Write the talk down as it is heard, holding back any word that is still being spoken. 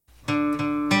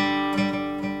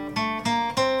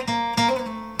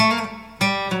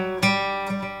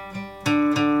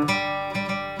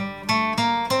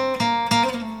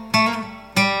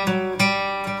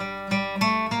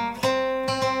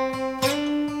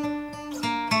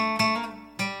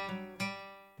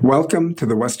Welcome to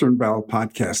the Western Bell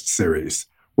podcast series,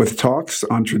 with talks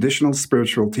on traditional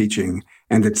spiritual teaching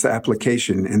and its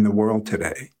application in the world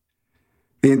today.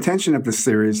 The intention of this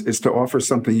series is to offer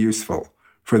something useful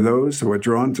for those who are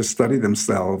drawn to study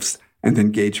themselves and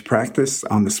engage practice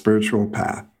on the spiritual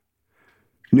path.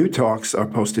 New talks are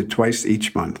posted twice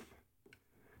each month.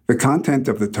 The content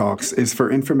of the talks is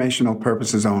for informational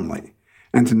purposes only,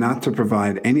 and not to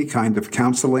provide any kind of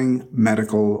counseling,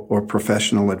 medical, or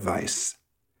professional advice.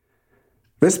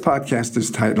 This podcast is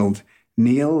titled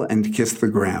Kneel and Kiss the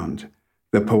Ground,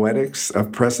 The Poetics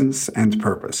of Presence and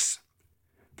Purpose.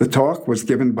 The talk was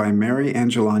given by Mary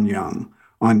Angelon Young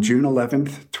on June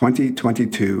 11th,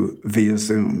 2022 via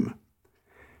Zoom.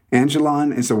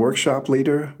 Angelon is a workshop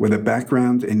leader with a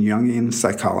background in Jungian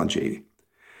psychology.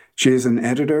 She is an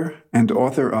editor and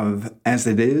author of As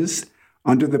It Is,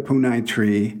 Under the Punai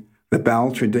Tree, The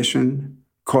Baal Tradition,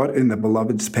 Caught in the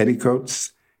Beloved's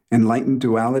Petticoats, Enlightened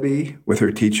Duality with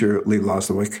her teacher Lee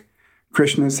Lozowick,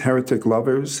 Krishna's Heretic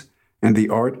Lovers, and The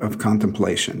Art of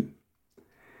Contemplation.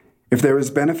 If there is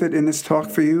benefit in this talk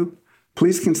for you,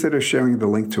 please consider sharing the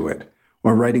link to it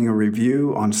or writing a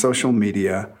review on social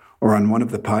media or on one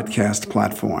of the podcast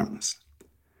platforms.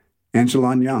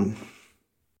 Angelon Young.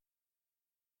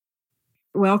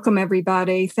 Welcome,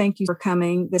 everybody. Thank you for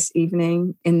coming this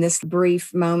evening in this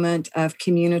brief moment of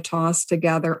communitas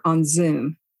together on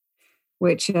Zoom,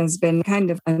 which has been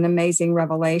kind of an amazing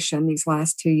revelation these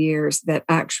last 2 years that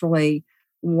actually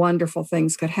wonderful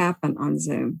things could happen on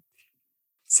Zoom.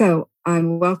 So I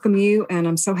welcome you, and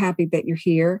I'm so happy that you're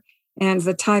here. And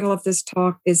the title of this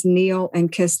talk is Kneel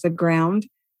and Kiss the Ground,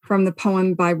 from the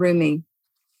poem by Rumi.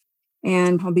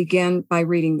 And I'll begin by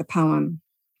reading the poem.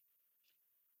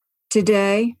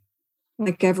 Today,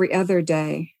 like every other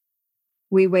day,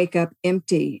 we wake up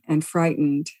empty and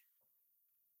frightened.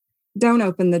 Don't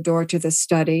open the door to the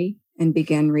study and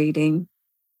begin reading.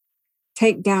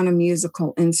 Take down a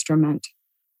musical instrument.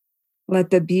 Let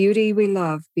the beauty we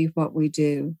love be what we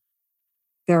do.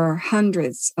 There are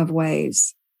hundreds of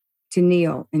ways to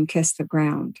kneel and kiss the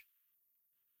ground.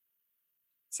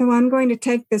 So I'm going to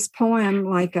take this poem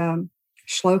like a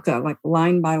shloka, like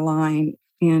line by line,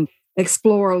 and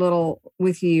explore a little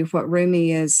with you what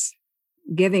Rumi is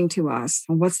giving to us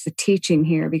and what's the teaching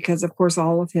here, because of course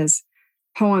all of his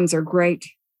poems are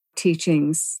great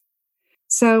teachings.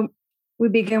 So we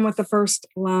begin with the first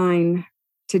line.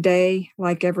 Today,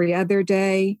 like every other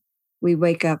day, we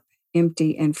wake up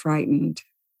empty and frightened.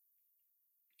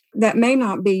 That may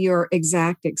not be your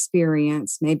exact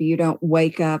experience. Maybe you don't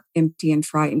wake up empty and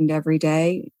frightened every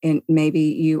day, and maybe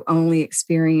you only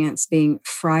experience being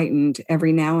frightened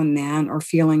every now and then, or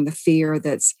feeling the fear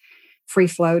that's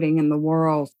free-floating in the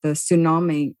world, the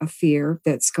tsunami of fear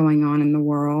that's going on in the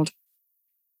world.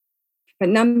 But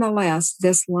nonetheless,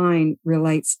 this line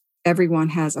relates, everyone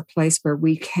has a place where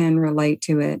we can relate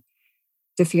to it,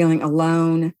 to feeling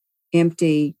alone,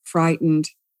 empty, frightened,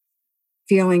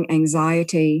 feeling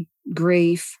anxiety,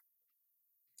 grief.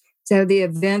 So the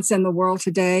events in the world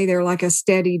today, they're like a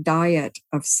steady diet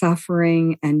of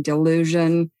suffering and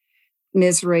delusion,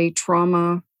 misery,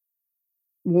 trauma,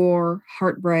 war,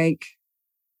 heartbreak,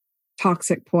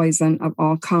 toxic poison of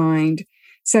all kind.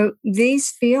 So these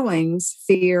feelings,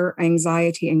 fear,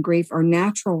 anxiety, and grief, are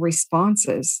natural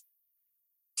responses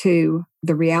to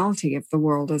the reality of the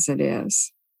world as it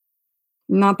is.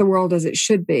 Not the world as it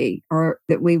should be, or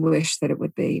that we wish that it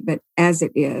would be, but as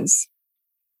it is.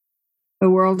 The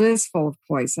world is full of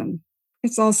poison.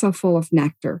 It's also full of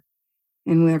nectar.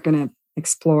 And we're going to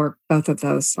explore both of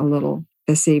those a little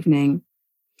this evening.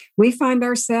 We find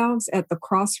ourselves at the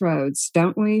crossroads,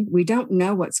 don't we? We don't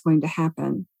know what's going to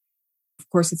happen. Of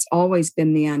course, it's always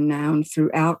been the unknown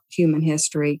throughout human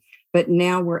history, but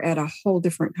now we're at a whole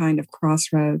different kind of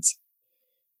crossroads.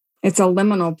 It's a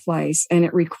liminal place, and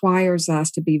it requires us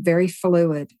to be very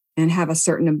fluid and have a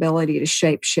certain ability to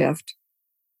shape shift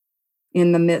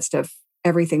in the midst of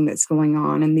everything that's going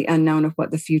on and the unknown of what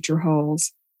the future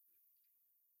holds.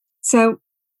 So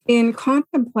in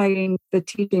contemplating the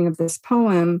teaching of this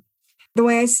poem, the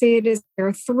way I see it is there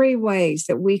are 3 ways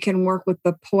that we can work with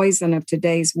the poison of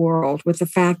today's world, with the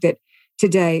fact that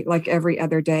today, like every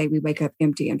other day, we wake up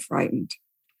empty and frightened.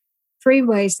 3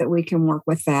 ways that we can work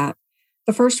with that.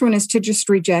 The first one is to just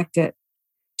reject it,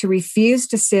 to refuse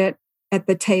to sit at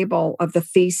the table of the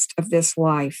feast of this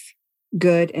life,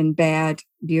 good and bad,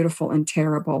 beautiful and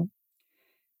terrible.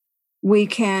 We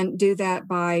can do that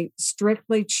by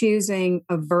strictly choosing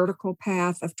a vertical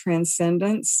path of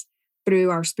transcendence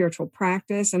through our spiritual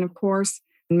practice. And of course,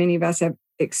 many of us have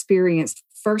experienced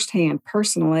firsthand,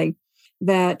 personally,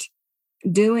 that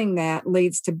doing that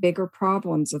leads to bigger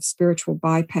problems of spiritual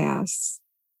bypass.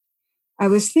 I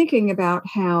was thinking about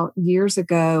how years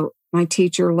ago, my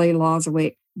teacher, Lee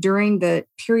Lozowick, during the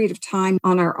period of time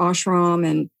on our ashram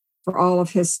and for all of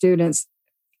his students,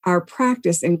 our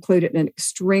practice included an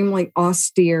extremely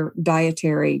austere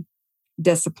dietary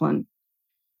discipline.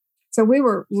 So we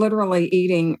were literally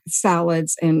eating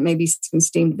salads and maybe some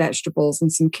steamed vegetables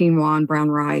and some quinoa and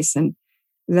brown rice. And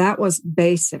that was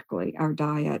basically our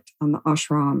diet on the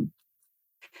ashram.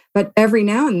 But every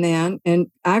now and then, and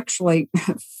actually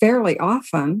fairly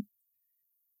often,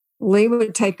 Lee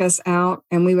would take us out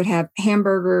and we would have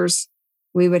hamburgers,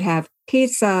 we would have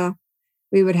pizza,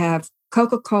 we would have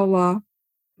Coca-Cola,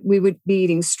 we would be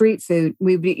eating street food,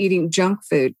 we would be eating junk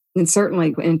food. And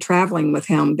certainly in traveling with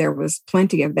him, there was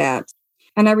plenty of that.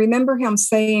 And I remember him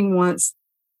saying once,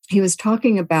 he was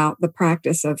talking about the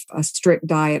practice of a strict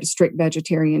diet, a strict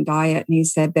vegetarian diet. And he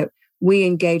said that we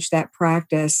engage that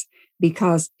practice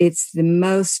because it's the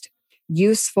most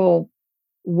useful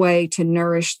way to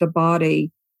nourish the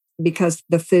body because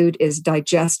the food is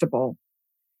digestible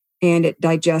and it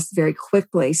digests very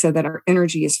quickly so that our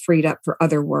energy is freed up for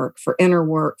other work, for inner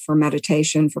work, for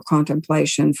meditation, for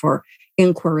contemplation, for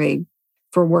inquiry,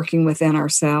 for working within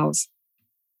ourselves.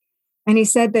 And he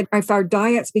said that if our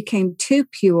diets became too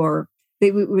pure,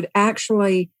 that we would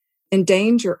actually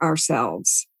endanger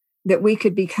ourselves, that we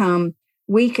could become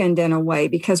weakened in a way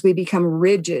because we become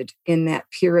rigid in that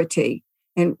purity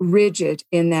and rigid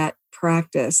in that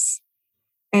practice.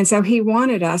 And so he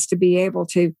wanted us to be able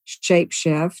to shape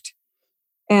shift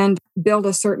and build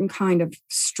a certain kind of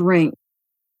strength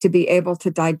to be able to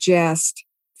digest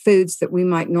foods that we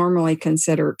might normally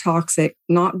consider toxic,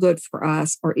 not good for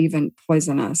us, or even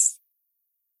poisonous.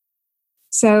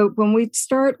 So when we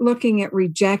start looking at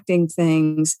rejecting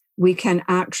things, we can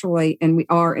actually, and we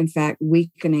are in fact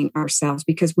weakening ourselves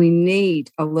because we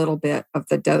need a little bit of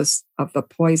the dose of the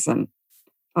poison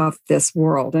of this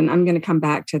world. And I'm going to come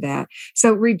back to that.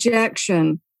 So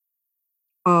rejection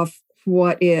of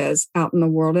what is out in the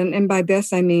world. And by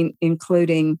this, I mean,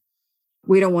 including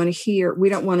we don't want to hear, we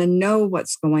don't want to know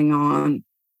what's going on.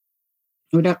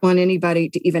 We don't want anybody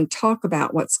to even talk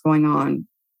about what's going on,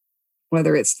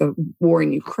 whether it's the war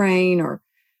in Ukraine or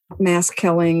mass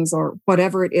killings or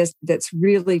whatever it is that's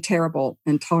really terrible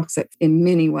and toxic in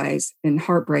many ways and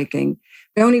heartbreaking.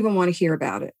 We don't even want to hear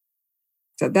about it.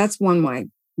 So that's one way.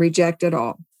 Reject it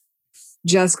all.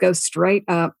 Just go straight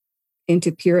up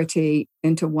into purity,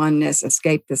 into oneness,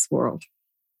 escape this world.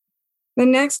 The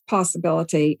next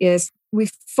possibility is we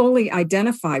fully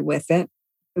identify with it.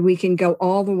 We can go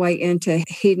all the way into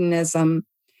hedonism.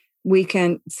 We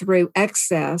can, through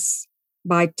excess,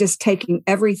 by just taking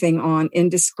everything on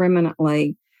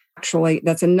indiscriminately. Actually,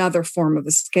 that's another form of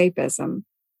escapism,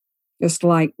 just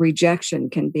like rejection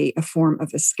can be a form of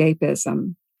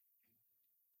escapism.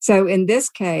 So in this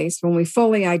case, when we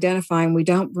fully identify and we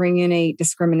don't bring any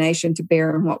discrimination to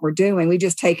bear in what we're doing, we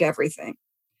just take everything.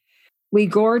 We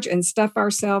gorge and stuff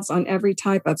ourselves on every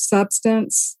type of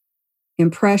substance,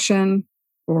 impression,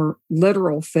 or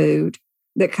literal food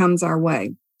that comes our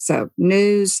way. So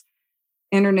news,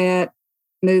 internet,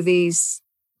 movies,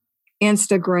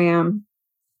 Instagram,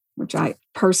 which I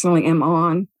personally am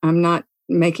on. I'm not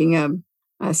making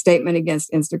a statement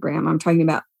against Instagram. I'm talking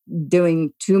about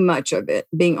doing too much of it,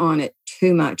 being on it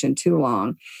too much and too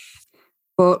long.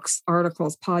 Books,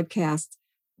 articles, podcasts,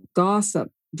 gossip,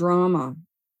 drama,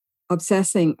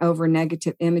 obsessing over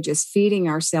negative images, feeding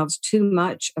ourselves too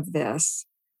much of this,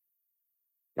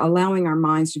 allowing our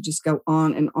minds to just go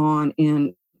on and on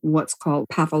in what's called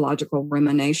pathological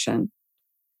rumination.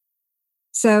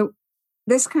 So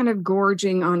this kind of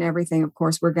gorging on everything, of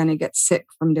course, we're going to get sick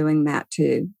from doing that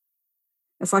too.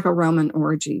 It's like a Roman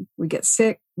orgy. We get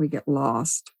sick, we get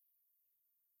lost.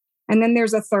 And then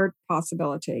there's a third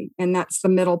possibility, and that's the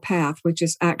middle path, which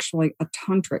is actually a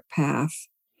tantric path.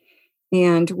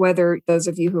 And whether those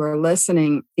of you who are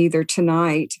listening either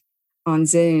tonight on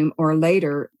Zoom or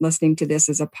later listening to this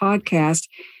as a podcast,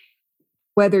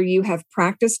 whether you have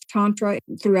practiced Tantra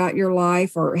throughout your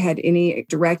life or had any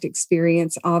direct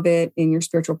experience of it in your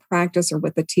spiritual practice or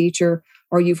with a teacher,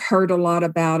 or you've heard a lot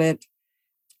about it,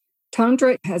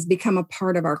 Tantra has become a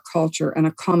part of our culture and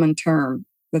a common term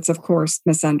that's, of course,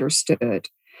 misunderstood.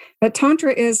 But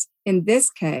Tantra is, in this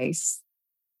case,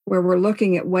 where we're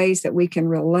looking at ways that we can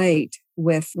relate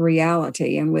with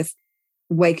reality and with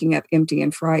waking up empty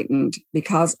and frightened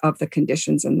because of the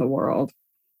conditions in the world.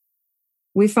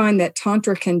 We find that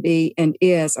Tantra can be and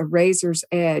is a razor's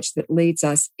edge that leads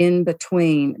us in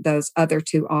between those other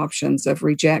two options of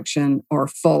rejection or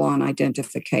full-on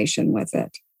identification with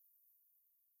it.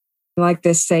 Like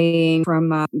this saying from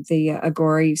the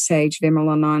Aghori sage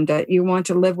Vimalananda, you want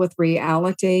to live with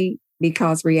reality,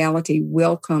 because reality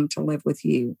will come to live with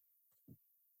you.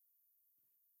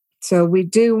 So we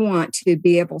do want to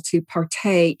be able to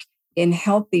partake in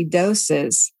healthy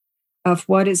doses of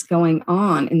what is going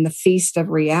on in the feast of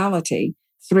reality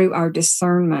through our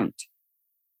discernment.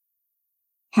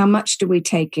 How much do we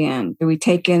take in? Do we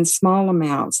take in small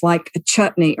amounts like a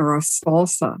chutney or a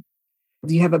salsa?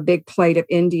 You have a big plate of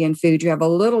Indian food. You have a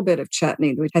little bit of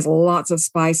chutney, which has lots of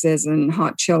spices and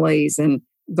hot chilies and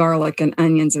garlic and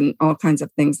onions and all kinds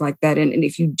of things like that. And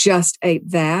if you just ate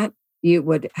that, you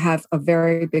would have a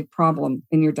very big problem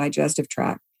in your digestive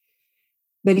tract.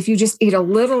 But if you just eat a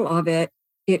little of it,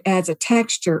 it adds a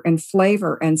texture and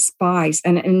flavor and spice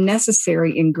and a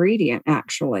necessary ingredient,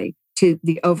 actually, to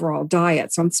the overall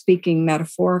diet. So I'm speaking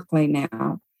metaphorically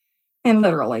now, and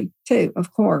literally too,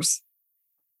 of course.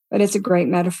 But it's a great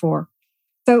metaphor.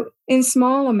 So in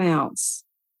small amounts,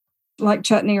 like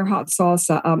chutney or hot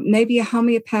salsa, maybe a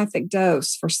homeopathic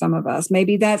dose for some of us.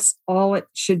 Maybe that's all it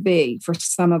should be for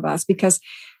some of us, because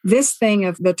this thing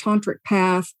of the tantric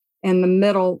path and the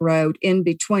middle road in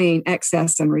between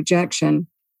excess and rejection,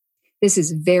 this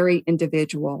is very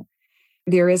individual.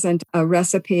 There isn't a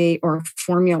recipe or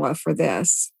formula for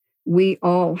this. We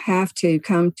all have to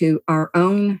come to our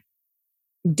own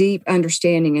deep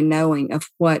understanding and knowing of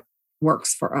what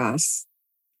works for us.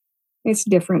 It's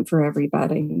different for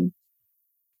everybody.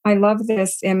 I love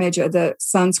this image of the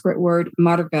Sanskrit word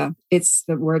marga. It's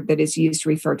the word that is used to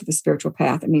refer to the spiritual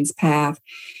path. It means path.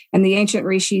 And the ancient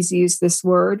rishis used this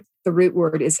word. The root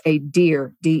word is a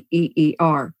deer,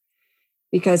 D-E-E-R,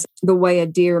 because the way a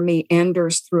deer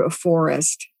meanders through a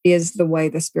forest is the way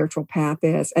the spiritual path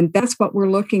is. And that's what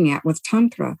we're looking at with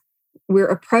Tantra. We're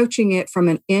approaching it from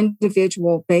an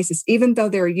individual basis, even though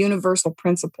there are universal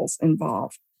principles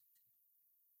involved.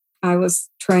 I was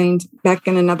trained back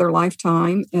in another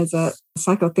lifetime as a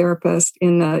psychotherapist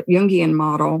in the Jungian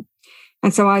model.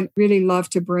 And so I really love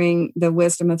to bring the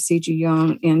wisdom of C.G.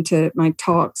 Jung into my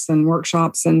talks and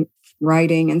workshops and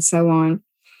writing and so on.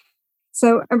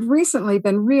 So I've recently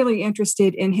been really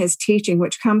interested in his teaching,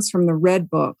 which comes from the Red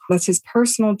Book. That's his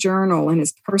personal journal and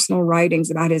his personal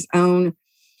writings about his own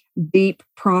deep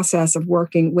process of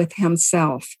working with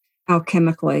himself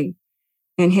alchemically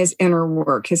and his inner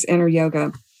work, his inner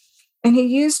yoga. And he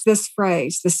used this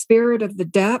phrase, the spirit of the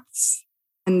depths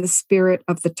and the spirit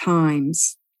of the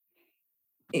times.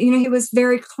 You know, he was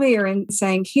very clear in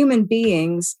saying human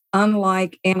beings,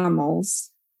 unlike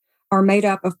animals, are made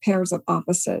up of pairs of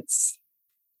opposites.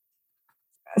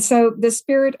 So the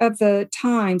spirit of the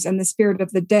times and the spirit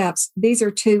of the depths, these are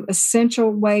two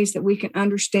essential ways that we can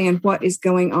understand what is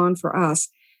going on for us.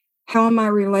 How am I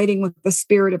relating with the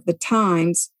spirit of the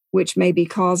times, which may be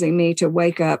causing me to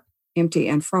wake up empty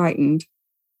and frightened?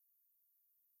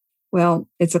 Well,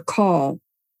 it's a call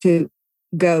to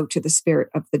go to the spirit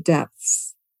of the depths.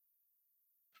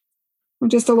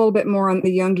 Just a little bit more on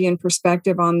the Jungian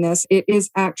perspective on this. It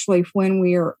is actually when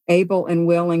we are able and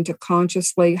willing to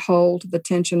consciously hold the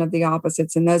tension of the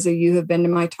opposites. And those of you who have been to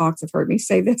my talks have heard me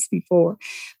say this before.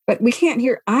 But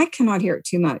I cannot hear it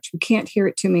too much. We can't hear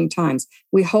it too many times.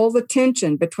 We hold the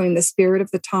tension between the spirit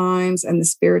of the times and the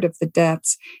spirit of the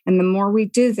depths. And the more we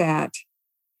do that,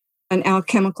 an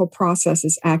alchemical process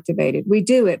is activated. We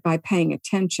do it by paying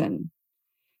attention.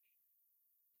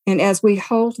 And as we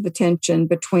hold the tension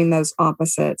between those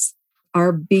opposites,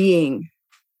 our being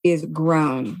is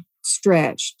grown,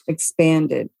 stretched,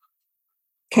 expanded,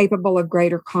 capable of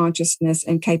greater consciousness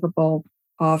and capable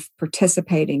of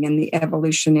participating in the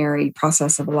evolutionary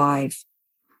process of life.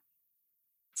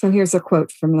 So here's a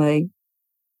quote from Lee.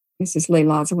 This is Lee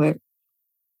Lozowick.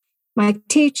 My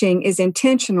teaching is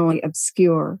intentionally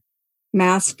obscure,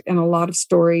 masked in a lot of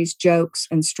stories, jokes,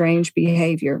 and strange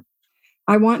behavior.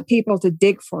 I want people to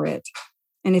dig for it.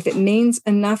 And if it means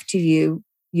enough to you,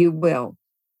 you will.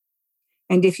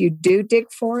 And if you do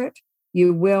dig for it,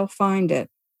 you will find it.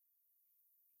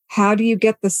 How do you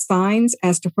get the signs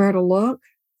as to where to look?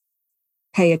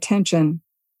 Pay attention.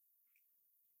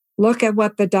 Look at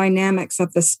what the dynamics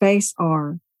of the space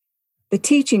are. The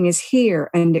teaching is here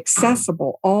and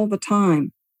accessible all the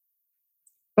time.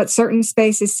 But certain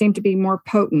spaces seem to be more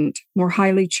potent, more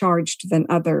highly charged than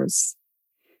others.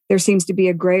 There seems to be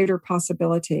a greater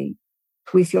possibility.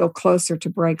 We feel closer to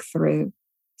breakthrough.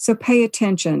 So pay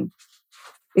attention.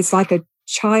 It's like a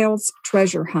child's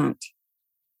treasure hunt.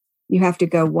 You have to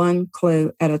go one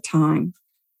clue at a time.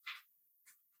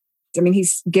 I mean,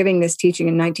 he's giving this teaching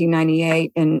in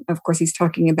 1998. And of course, he's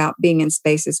talking about being in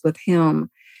spaces with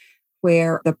him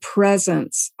where the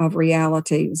presence of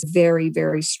reality is very,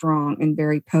 very strong and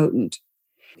very potent.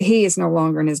 He is no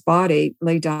longer in his body.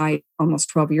 Lee died almost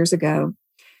 12 years ago.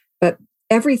 But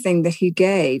everything that he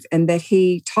gave and that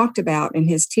he talked about in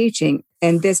his teaching,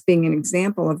 and this being an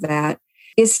example of that,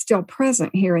 is still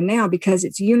present here and now because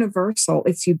it's universal,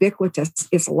 it's ubiquitous,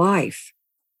 it's life.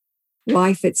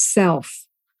 Life itself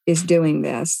is doing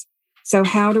this. So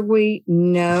how do we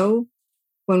know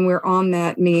when we're on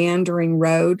that meandering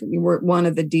road? We're one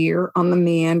of the deer on the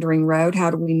meandering road.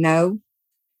 How do we know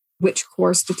which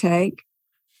course to take?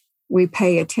 We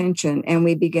pay attention and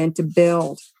we begin to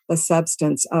build the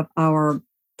substance of our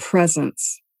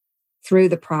presence through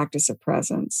the practice of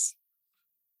presence.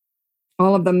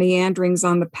 All of the meanderings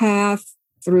on the path,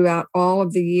 throughout all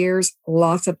of the years,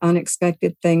 lots of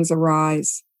unexpected things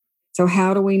arise. So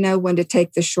how do we know when to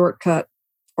take the shortcut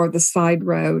or the side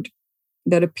road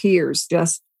that appears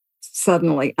just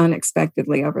suddenly,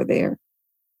 unexpectedly over there?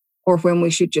 Or when we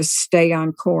should just stay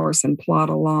on course and plod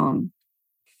along?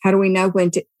 How do we know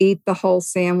when to eat the whole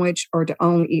sandwich or to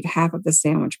only eat half of the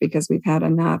sandwich because we've had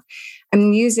enough?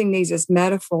 I'm using these as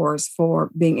metaphors for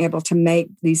being able to make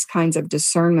these kinds of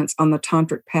discernments on the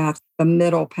tantric path, the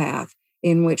middle path,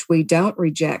 in which we don't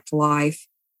reject life,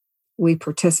 we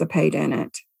participate in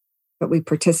it, but we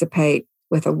participate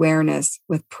with awareness,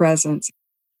 with presence.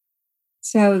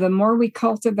 So the more we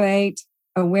cultivate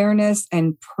awareness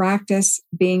and practice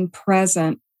being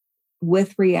present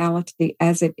with reality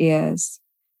as it is,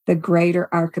 the greater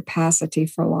our capacity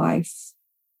for life.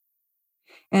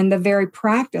 And the very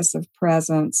practice of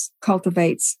presence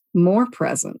cultivates more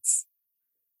presence.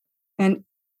 And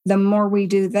the more we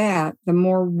do that, the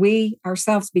more we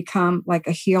ourselves become like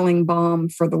a healing balm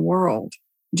for the world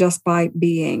just by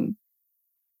being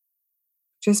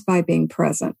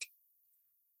present.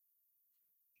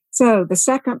 So the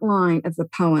second line of the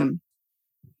poem,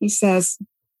 he says,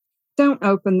 don't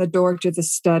open the door to the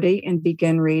study and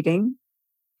begin reading.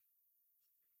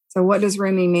 So what does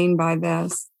Rumi mean by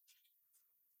this?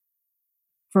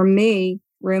 For me,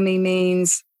 Rumi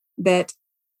means that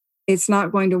it's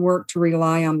not going to work to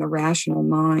rely on the rational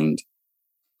mind.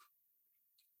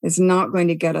 It's not going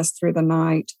to get us through the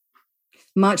night,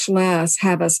 much less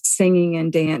have us singing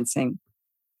and dancing.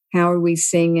 How do we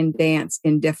sing and dance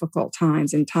in difficult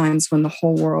times, in times when the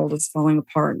whole world is falling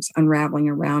apart, it's unraveling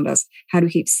around us? How do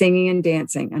we keep singing and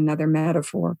dancing? Another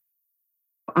metaphor.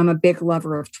 I'm a big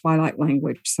lover of Twilight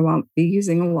language, so I'll be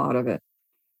using a lot of it.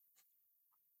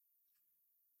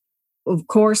 Of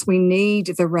course, we need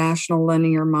the rational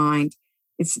linear mind.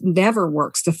 It never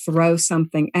works to throw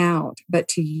something out, but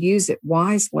to use it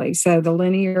wisely. So the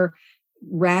linear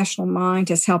rational mind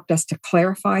has helped us to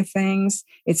clarify things.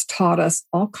 It's taught us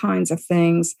all kinds of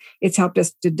things. It's helped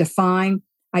us to define,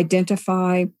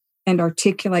 identify, and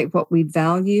articulate what we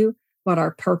value, what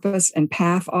our purpose and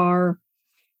path are,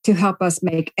 to help us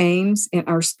make aims in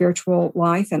our spiritual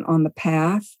life and on the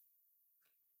path.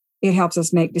 It helps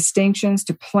us make distinctions,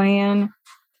 to plan,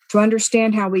 to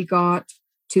understand how we got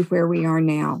to where we are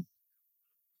now,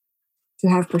 to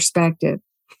have perspective.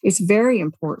 It's very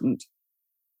important.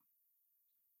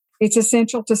 It's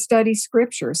essential to study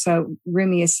scripture. So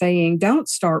Rumi is saying, don't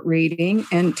start reading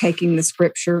and taking the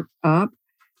scripture up.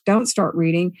 Don't start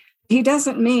reading. He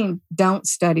doesn't mean don't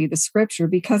study the scripture,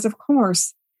 because of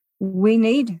course we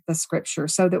need the scripture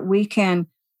so that we can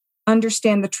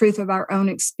understand the truth of our own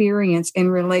experience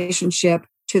in relationship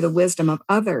to the wisdom of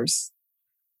others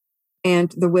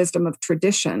and the wisdom of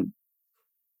tradition,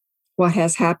 what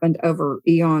has happened over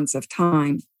eons of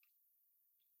time.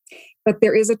 But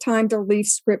there is a time to leave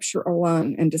scripture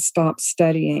alone and to stop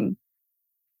studying.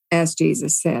 As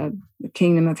Jesus said, the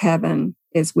kingdom of heaven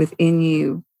is within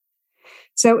you.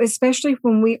 So especially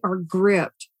when we are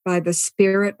gripped by the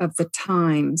spirit of the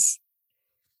times,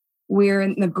 we're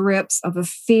in the grips of a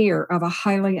fear of a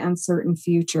highly uncertain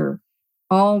future,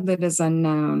 all that is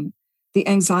unknown, the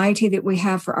anxiety that we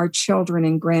have for our children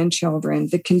and grandchildren,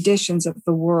 the conditions of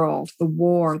the world, the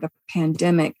war, the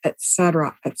pandemic,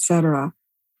 etc., etc.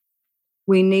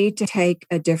 We need to take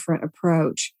a different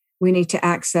approach. We need to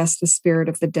access the spirit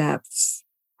of the depths,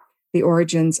 the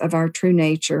origins of our true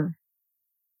nature,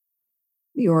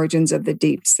 the origins of the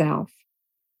deep self.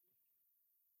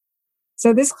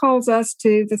 So this calls us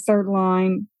to the third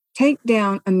line, take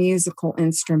down a musical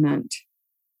instrument.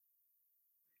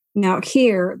 Now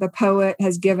here, the poet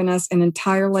has given us an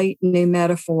entirely new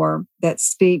metaphor that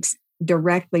speaks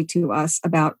directly to us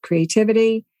about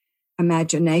creativity,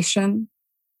 imagination,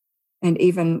 and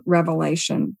even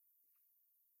revelation.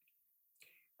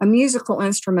 A musical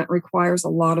instrument requires a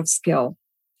lot of skill,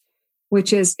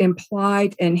 which is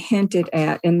implied and hinted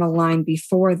at in the line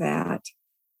before that,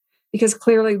 because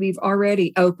clearly we've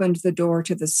already opened the door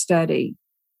to the study.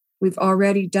 We've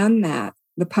already done that.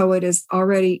 The poet is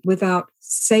already, without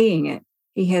saying it,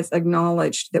 He has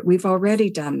acknowledged that we've already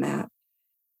done that.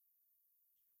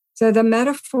 So the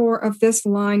metaphor of this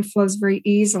line flows very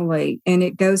easily, and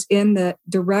it goes in the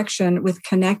direction with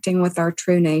connecting with our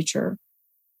true nature,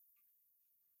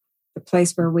 the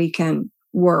place where we can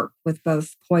work with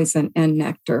both poison and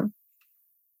nectar.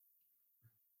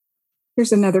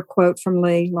 Here's another quote from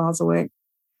Lee Lozowick.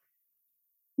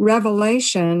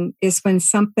 Revelation is when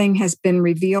something has been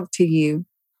revealed to you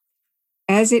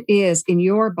as it is in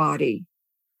your body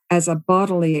as a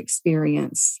bodily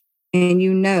experience, and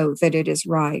you know that it is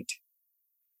right.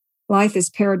 Life is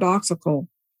paradoxical,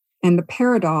 and the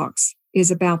paradox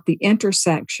is about the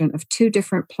intersection of two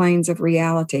different planes of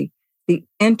reality, the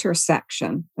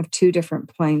intersection of two different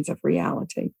planes of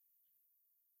reality.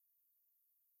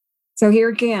 So here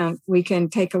again, we can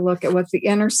take a look at what's the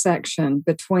intersection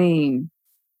between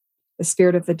the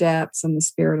spirit of the depths and the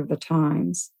spirit of the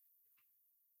times,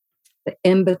 the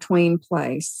in-between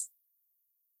place,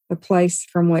 the place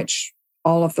from which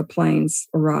all of the planes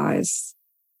arise.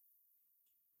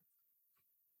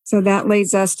 So that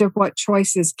leads us to what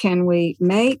choices can we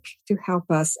make to help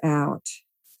us out.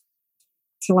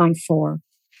 To line 4.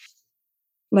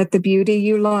 Let the beauty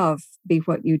you love be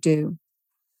what you do.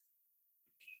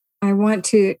 I want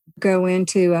to go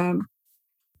into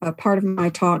a part of my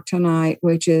talk tonight,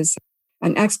 which is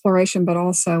an exploration, but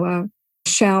also a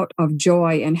shout of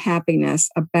joy and happiness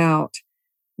about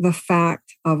the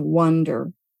fact of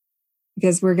wonder,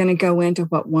 because we're going to go into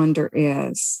what wonder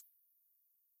is.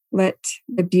 Let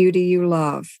the beauty you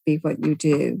love be what you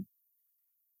do.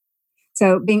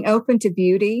 So being open to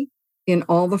beauty in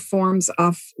all the forms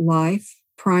of life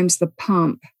primes the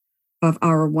pump of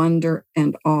our wonder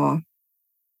and awe.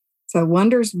 So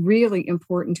wonder is really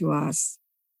important to us.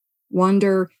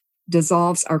 Wonder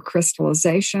dissolves our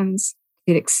crystallizations.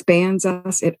 It expands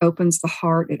us. It opens the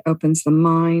heart. It opens the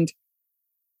mind.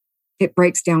 It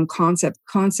breaks down concepts.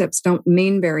 Concepts don't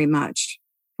mean very much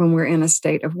when we're in a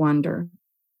state of wonder.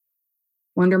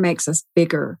 Wonder makes us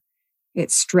bigger.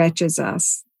 It stretches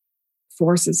us,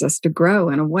 forces us to grow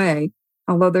in a way,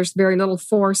 although there's very little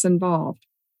force involved.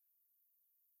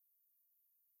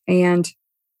 And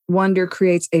wonder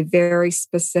creates a very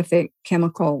specific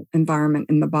chemical environment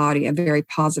in the body, a very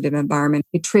positive environment.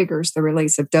 It triggers the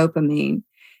release of dopamine,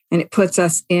 and it puts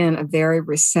us in a very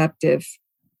receptive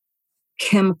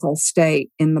chemical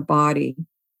state in the body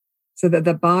so that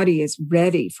the body is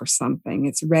ready for something.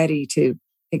 It's ready to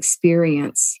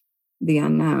experience the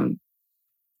unknown.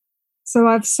 So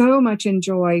I've so much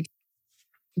enjoyed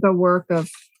the work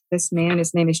of this man.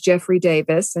 His name is Jeffrey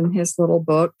Davis, and his little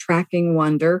book, Tracking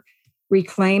Wonder,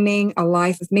 Reclaiming a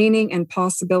Life of Meaning and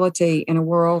Possibility in a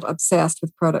World Obsessed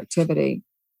with Productivity.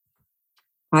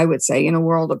 I would say in a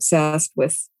world obsessed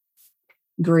with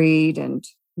greed and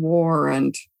war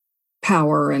and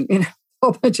power and a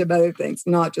whole bunch of other things,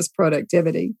 not just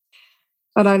productivity.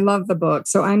 But I love the book.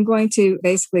 So I'm going to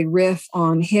basically riff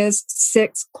on his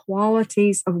 6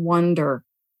 qualities of wonder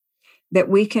that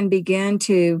we can begin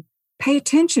to pay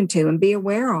attention to and be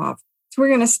aware of. So we're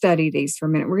going to study these for a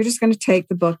minute. We're just going to take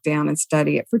the book down and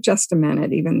study it for just a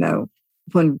minute, even though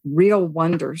when real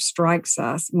wonder strikes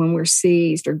us, when we're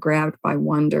seized or grabbed by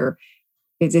wonder,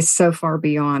 it is so far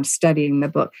beyond studying the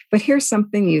book. But here's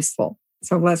something useful.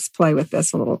 So let's play with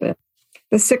this a little bit.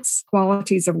 The 6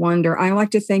 qualities of wonder, I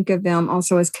like to think of them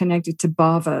also as connected to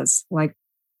bhavas, like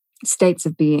states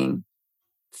of being,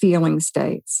 feeling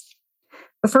states.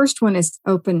 The first one is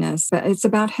openness. It's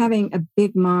about having a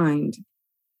big mind,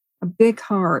 a big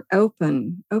heart,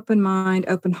 open mind,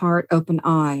 open heart, open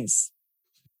eyes.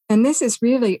 And this is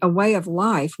really a way of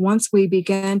life. Once we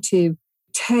begin to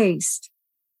taste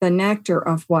the nectar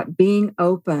of what being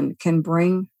open can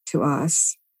bring to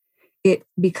us, it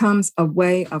becomes a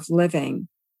way of living.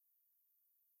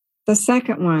 The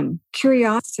second one,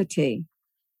 curiosity.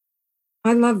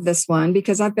 I love this one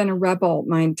because I've been a rebel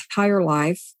my entire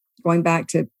life, going back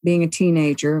to being a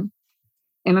teenager.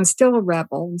 And I'm still a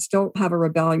rebel and still have a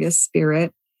rebellious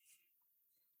spirit.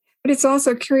 But it's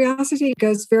also curiosity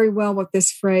goes very well with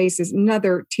this phrase. Is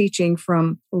another teaching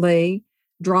from Lee,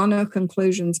 draw no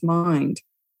conclusions, mind.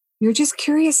 You're just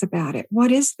curious about it.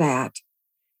 What is that?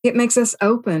 It makes us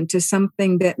open to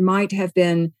something that might have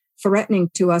been threatening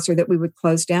to us or that we would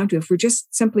close down to if we're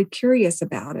just simply curious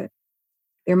about it.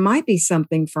 There might be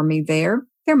something for me there.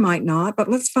 There might not, but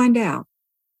let's find out.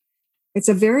 It's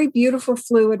a very beautiful,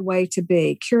 fluid way to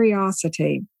be.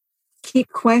 Curiosity. Keep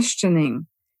questioning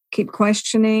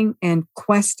and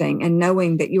questing and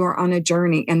knowing that you are on a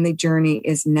journey and the journey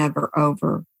is never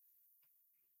over.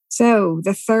 So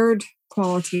the third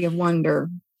quality of wonder,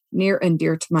 near and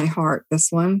dear to my heart,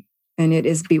 this one, and it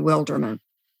is bewilderment.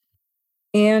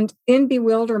 And in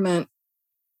bewilderment,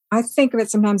 I think of it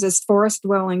sometimes as forest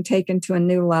dwelling taken to a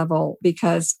new level,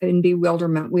 because in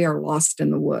bewilderment, we are lost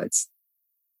in the woods.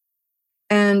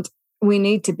 And we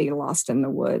need to be lost in the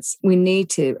woods. We need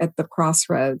to, at the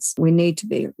crossroads, we need to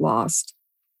be lost,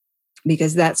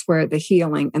 because that's where the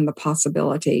healing and the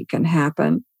possibility can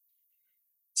happen.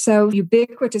 So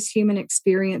ubiquitous human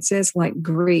experiences like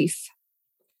grief,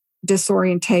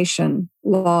 disorientation,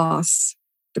 loss,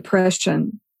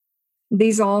 depression,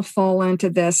 these all fall into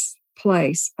this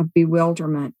place of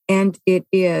bewilderment. And it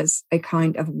is a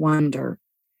kind of wonder.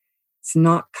 It's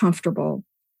not comfortable,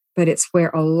 but it's where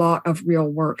a lot of real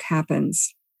work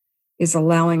happens, is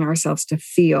allowing ourselves to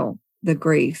feel the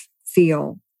grief,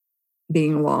 feel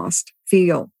being lost,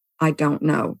 feel I don't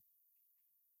know.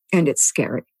 And it's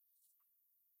scary.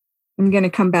 I'm going to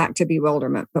come back to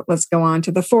bewilderment, but let's go on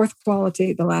to the fourth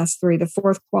quality, the last three. The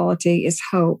fourth quality is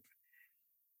hope.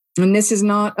 And this is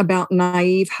not about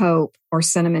naive hope or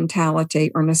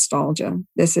sentimentality or nostalgia.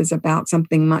 This is about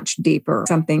something much deeper,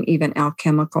 something even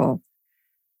alchemical.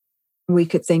 We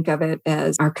could think of it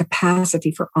as our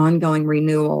capacity for ongoing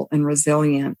renewal and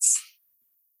resilience.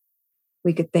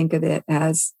 We could think of it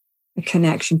as a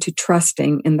connection to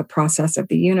trusting in the process of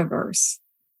the universe,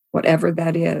 whatever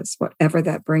that is, whatever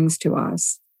that brings to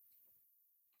us.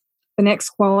 The next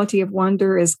quality of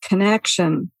wonder is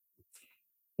connection.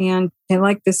 And I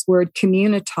like this word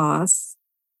communitas.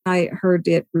 I heard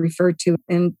it referred to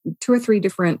in 2 or 3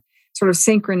 different sort of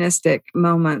synchronistic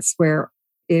moments where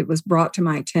it was brought to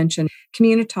my attention.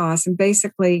 Communitas, and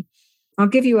basically, I'll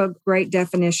give you a great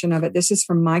definition of it. This is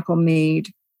from Michael Meade.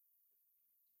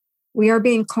 We are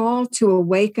being called to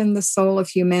awaken the soul of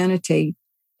humanity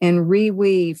and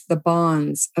reweave the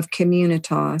bonds of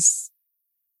communitas.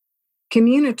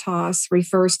 Communitas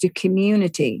refers to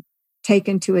community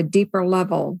taken to a deeper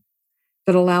level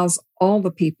that allows all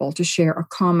the people to share a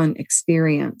common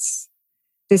experience.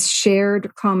 This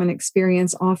shared common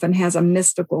experience often has a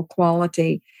mystical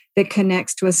quality that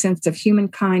connects to a sense of human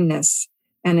kindness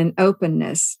and an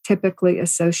openness typically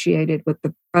associated with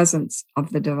the presence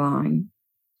of the divine.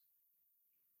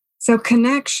 So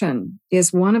connection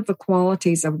is one of the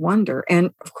qualities of wonder.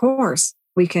 And of course,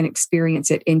 we can experience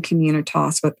it in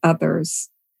communitas with others,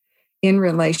 in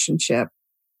relationship,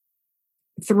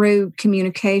 through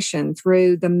communication,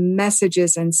 through the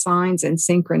messages and signs and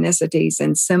synchronicities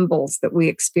and symbols that we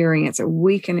experience.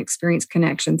 We can experience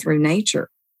connection through nature.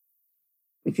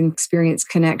 We can experience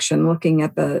connection looking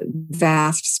at the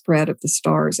vast spread of the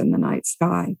stars in the night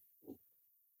sky.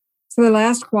 So the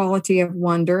last quality of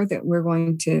wonder that we're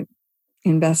going to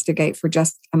investigate for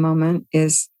just a moment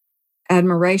is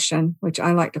admiration, which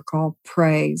I like to call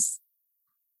praise.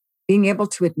 Being able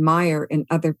to admire in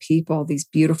other people these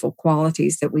beautiful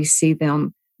qualities that we see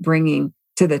them bringing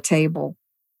to the table.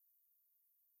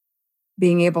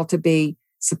 Being able to be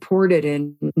supported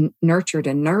and nurtured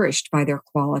and nourished by their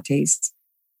qualities,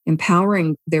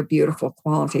 empowering their beautiful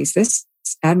qualities. This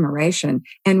is admiration.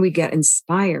 And we get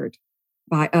inspired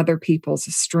by other people's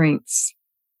strengths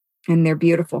and their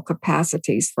beautiful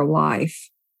capacities for life.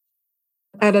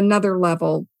 At another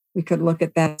level, we could look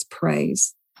at that as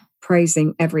praise.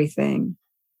 Praising everything.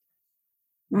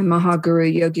 My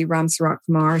Mahaguru Yogi Ram Sarat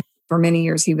Kumar, for many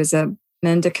years, he was a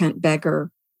mendicant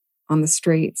beggar on the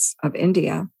streets of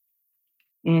India.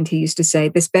 And he used to say,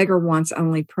 this beggar wants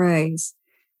only praise.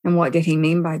 And what did he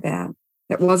mean by that?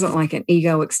 It wasn't like an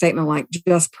egoic statement like,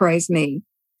 just praise me.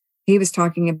 He was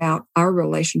talking about our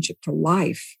relationship to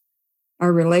life,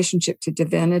 our relationship to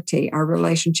divinity, our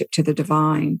relationship to the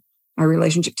divine, our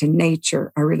relationship to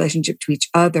nature, our relationship to each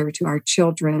other, to our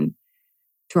children,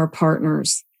 to our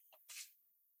partners.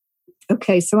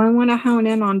 Okay, so I want to hone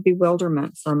in on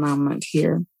bewilderment for a moment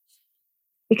here,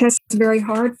 because it's very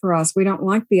hard for us. We don't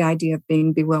like the idea of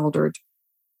being bewildered.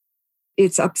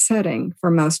 It's upsetting for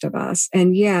most of us.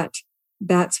 And yet,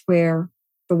 that's where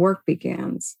the work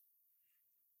begins,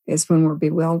 is when we're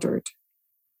bewildered.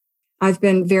 I've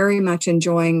been very much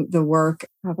enjoying the work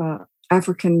of an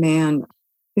African man.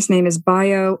 His name is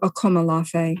Bayo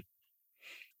Akomolafe.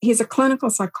 He's a clinical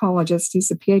psychologist.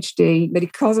 He's a PhD, but he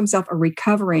calls himself a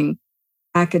recovering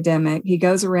academic. He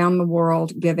goes around the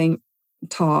world giving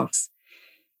talks.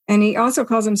 And he also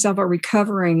calls himself a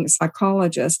recovering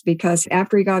psychologist because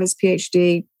after he got his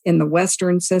PhD in the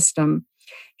Western system,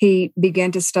 he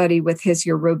began to study with his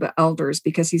Yoruba elders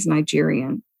because he's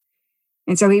Nigerian.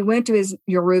 And so he went to his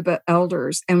Yoruba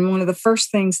elders. And one of the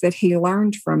first things that he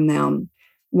learned from them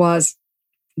was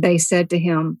they said to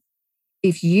him,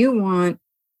 if you want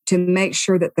to make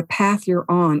sure that the path you're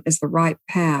on is the right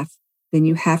path, then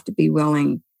you have to be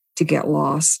willing to get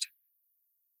lost.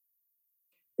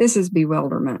 This is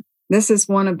bewilderment. This is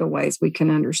one of the ways we can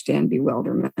understand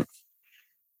bewilderment.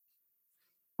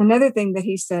 Another thing that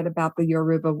he said about the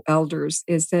Yoruba elders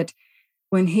is that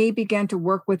when he began to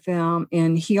work with them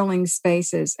in healing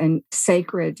spaces and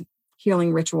sacred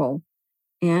healing ritual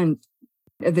and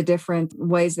the different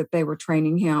ways that they were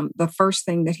training him, the first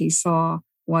thing that he saw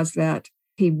was that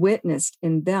he witnessed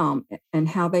in them and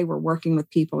how they were working with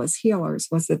people as healers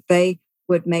was that they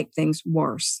would make things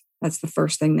worse. That's the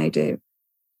first thing they do,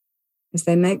 is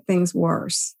they make things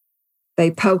worse.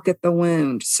 They poke at the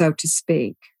wound, so to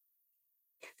speak.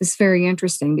 This is very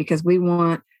interesting because we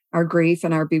want our grief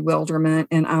and our bewilderment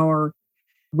and our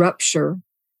rupture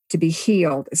to be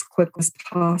healed as quickly as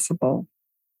possible.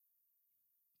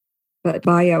 But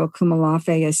Bayo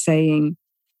Akomolafe is saying,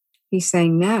 he's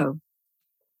saying, no,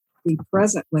 be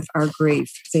present with our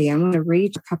grief. See, I want to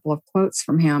read a couple of quotes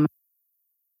from him.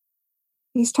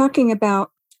 He's talking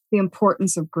about the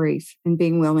importance of grief and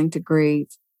being willing to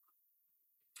grieve.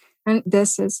 And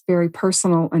this is very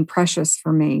personal and precious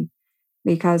for me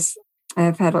because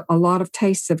I've had a lot of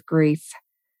tastes of grief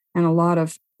and a lot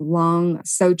of long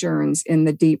sojourns in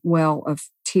the deep well of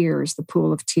tears, the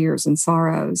pool of tears and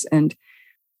sorrows, and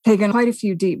taken quite a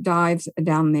few deep dives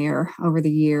down there over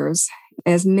the years,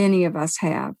 as many of us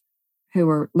have who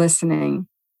are listening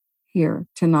here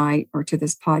tonight or to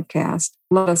this podcast.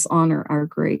 Let us honor our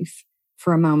grief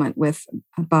for a moment with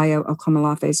Bayo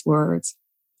Akomolafe's words.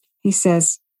 He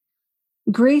says,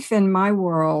 grief in my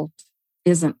world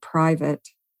isn't private.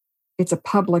 It's a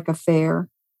public affair.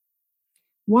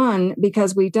 One,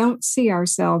 because we don't see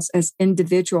ourselves as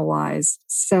individualized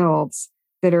selves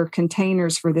that are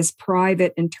containers for this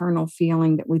private internal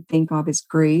feeling that we think of as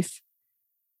grief.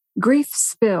 Grief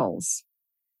spills.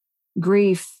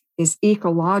 Grief is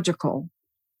ecological.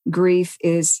 Grief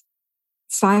is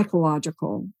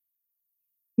psychological.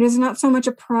 It is not so much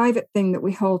a private thing that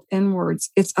we hold inwards.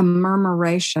 It's a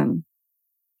murmuration.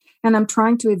 And I'm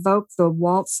trying to evoke the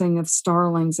waltzing of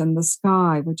starlings in the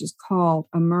sky, which is called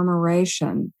a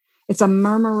murmuration. It's a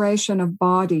murmuration of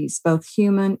bodies, both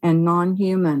human and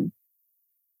non-human.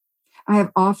 I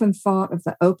have often thought of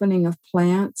the opening of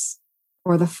plants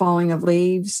or the falling of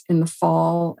leaves in the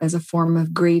fall as a form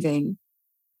of grieving.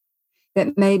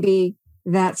 That maybe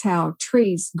that's how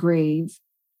trees grieve.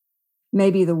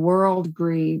 Maybe the world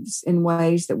grieves in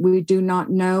ways that we do not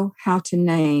know how to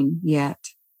name yet.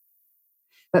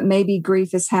 But maybe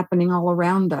grief is happening all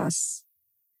around us.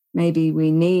 Maybe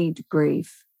we need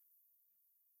grief.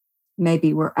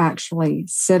 Maybe we're actually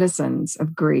citizens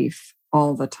of grief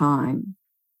all the time.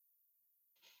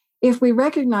 If we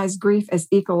recognize grief as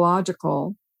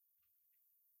ecological,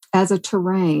 as a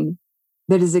terrain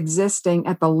that is existing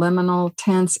at the liminal,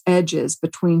 tense edges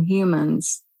between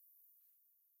humans,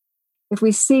 if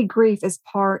we see grief as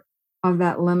part of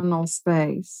that liminal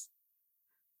space,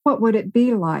 what would it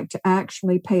be like to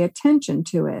actually pay attention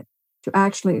to it, to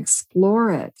actually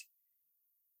explore it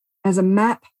as a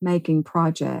map-making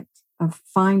project of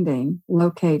finding,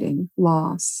 locating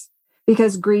loss?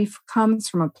 Because grief comes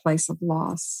from a place of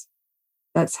loss.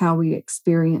 That's how we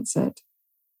experience it.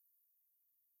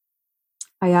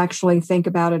 I actually think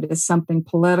about it as something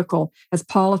political, as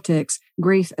politics,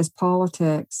 grief as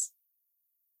politics.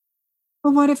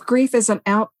 But what if grief is an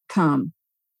outcome,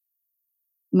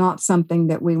 not something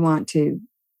that we want to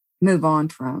move on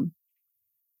from?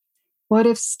 What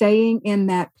if staying in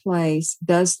that place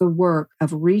does the work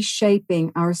of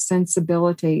reshaping our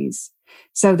sensibilities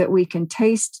so that we can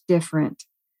taste different,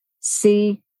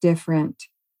 see different,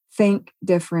 think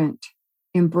different,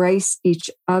 embrace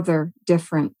each other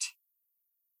different?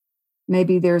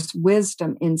 Maybe there's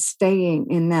wisdom in staying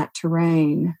in that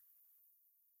terrain.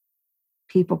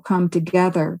 People come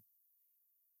together,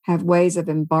 have ways of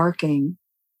embarking,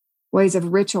 ways of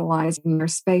ritualizing their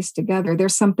space together.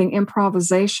 There's something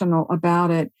improvisational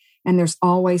about it, and there's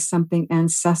always something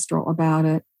ancestral about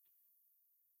it.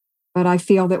 But I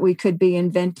feel that we could be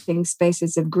inventing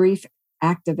spaces of grief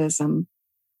activism.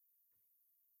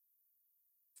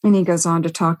 And he goes on to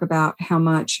talk about how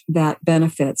much that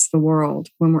benefits the world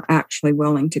when we're actually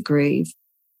willing to grieve.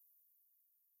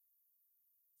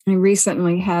 I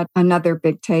recently had another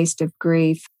big taste of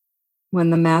grief when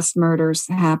the mass murders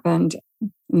happened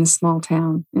in the small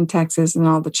town in Texas and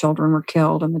all the children were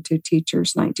killed and the 2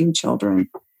 teachers, 19 children,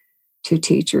 2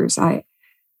 teachers. I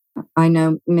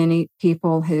know many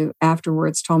people who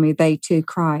afterwards told me they too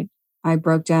cried. I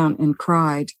broke down and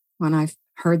cried when I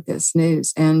heard this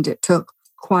news, and it took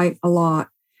quite a lot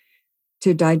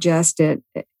to digest it,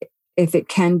 if it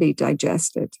can be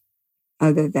digested,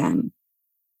 other than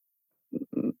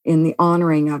in the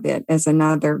honoring of it as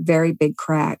another very big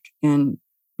crack in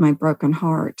my broken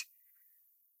heart.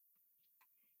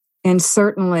 And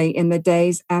certainly in the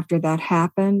days after that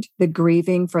happened, the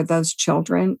grieving for those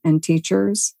children and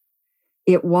teachers,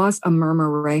 it was a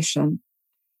murmuration.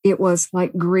 It was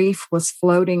like grief was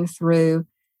floating through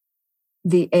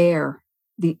the air,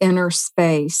 the inner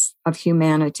space of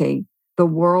humanity. The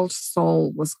world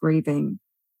soul was grieving.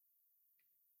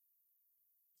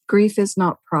 Grief is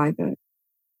not private.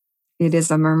 It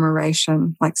is a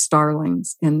murmuration like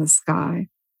starlings in the sky.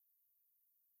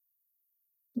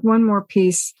 One more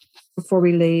piece before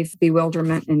we leave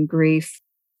bewilderment and grief.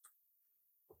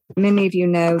 Many of you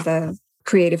know the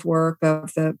creative work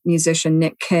of the musician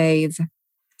Nick Cave,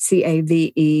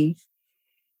 Cave.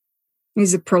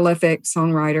 He's a prolific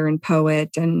songwriter and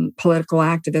poet and political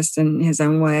activist in his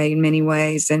own way, in many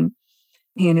ways. And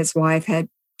he and his wife had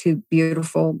two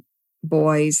beautiful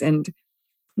boys, and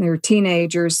they were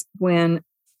teenagers when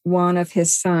one of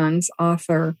his sons,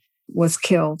 Arthur, was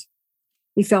killed.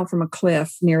 He fell from a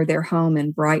cliff near their home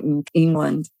in Brighton,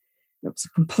 England. It was a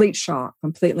complete shock,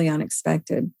 completely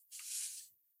unexpected.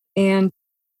 And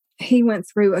he went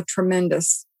through a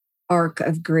tremendous arc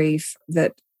of grief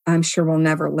that I'm sure will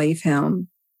never leave him.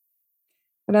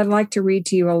 But I'd like to read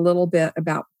to you a little bit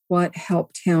about what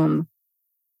helped him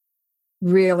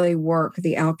really work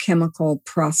the alchemical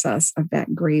process of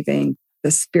that grieving,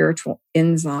 the spiritual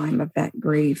enzyme of that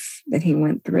grief that he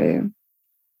went through.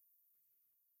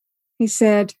 He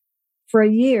said, for a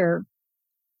year,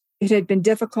 it had been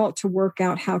difficult to work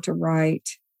out how to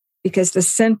write because the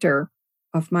center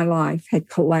of my life had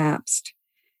collapsed.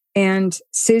 And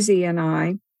Susie and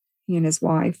I, he and his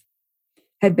wife,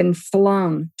 had been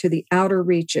flung to the outer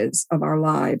reaches of our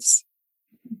lives.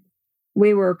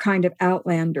 We were kind of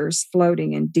outlanders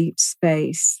floating in deep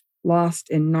space, lost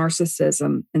in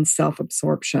narcissism and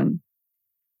self-absorption.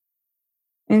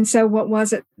 And so what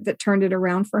was it that turned it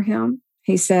around for him?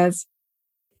 He says,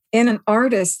 in an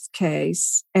artist's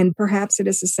case, and perhaps it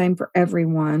is the same for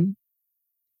everyone,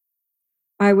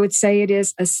 I would say it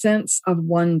is a sense of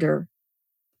wonder.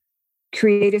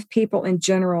 Creative people in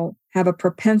general have a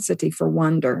propensity for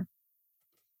wonder.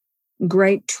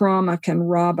 Great trauma can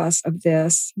rob us of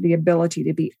this, the ability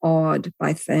to be awed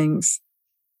by things.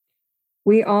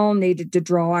 We all needed to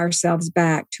draw ourselves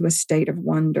back to a state of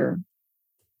wonder.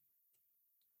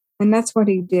 And that's what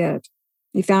he did.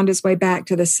 He found his way back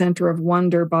to the center of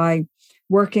wonder by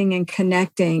working and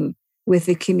connecting with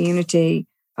the community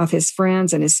of his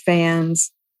friends and his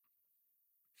fans.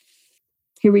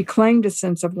 He reclaimed a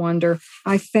sense of wonder.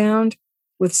 I found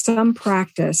with some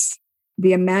practice,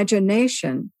 the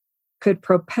imagination could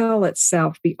propel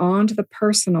itself beyond the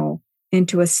personal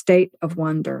into a state of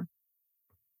wonder.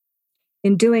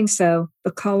 In doing so,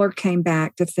 the color came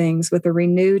back to things with a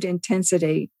renewed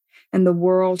intensity, and the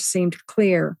world seemed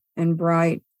clear and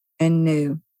bright and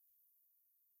new.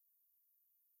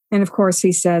 And of course,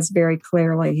 he says very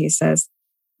clearly, he says,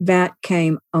 that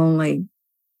came only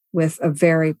with a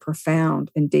very profound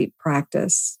and deep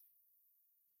practice.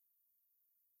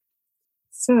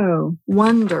 So,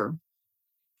 wonder.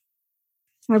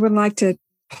 I would like to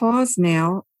pause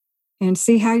now and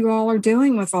see how you all are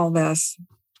doing with all this.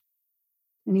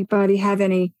 Anybody have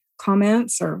any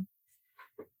comments or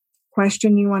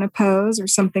question you want to pose or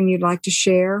something you'd like to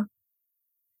share?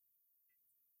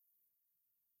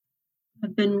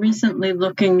 I've been recently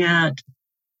looking at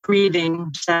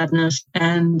grieving, sadness,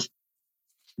 and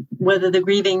whether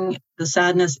the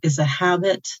sadness is a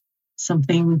habit,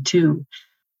 something to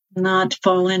not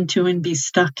fall into and be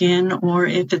stuck in, or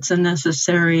if it's a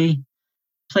necessary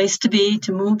place to be,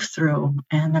 to move through.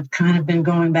 And I've kind of been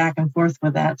going back and forth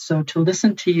with that. So to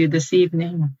listen to you this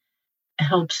evening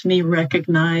helps me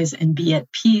recognize and be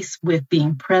at peace with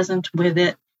being present with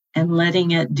it and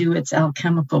letting it do its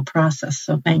alchemical process.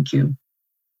 So thank you.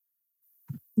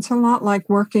 It's a lot like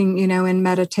working, in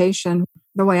meditation.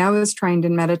 The way I was trained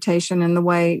in meditation and the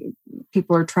way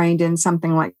people are trained in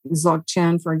something like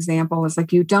Dzogchen, for example, is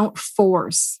like you don't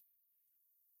force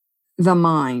the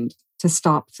mind to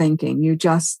stop thinking. You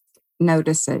just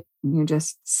notice it. You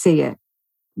just see it.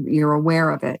 You're aware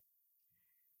of it.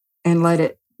 And let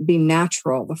it be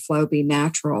natural, the flow be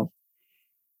natural.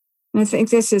 And I think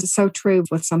this is so true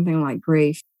with something like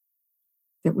grief,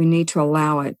 that we need to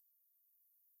allow it.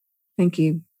 Thank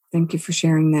you. Thank you for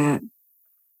sharing that.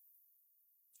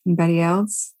 Anybody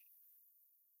else?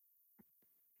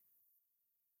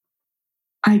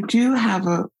 I do have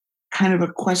a kind of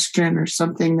a question or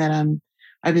something that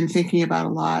I've been thinking about a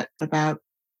lot, about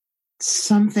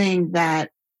something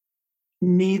that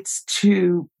needs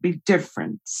to be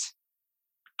different.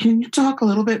 Can you talk a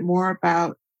little bit more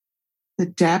about the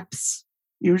depths?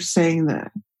 You were saying the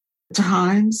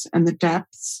times and the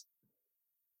depths.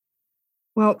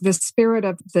 Well, the spirit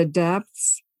of the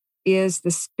depths is the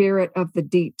spirit of the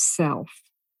deep self.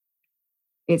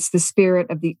 It's the spirit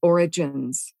of the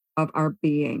origins of our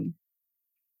being.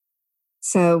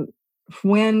 So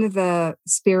when the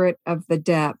spirit of the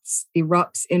depths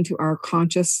erupts into our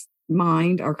conscious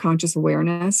mind, our conscious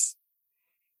awareness,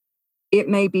 it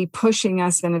may be pushing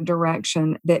us in a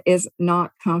direction that is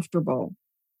not comfortable.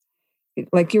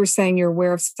 Like you were saying, you're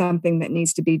aware of something that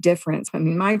needs to be different. I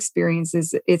mean, my experience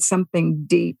is it's something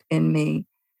deep in me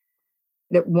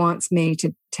that wants me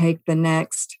to take the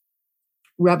next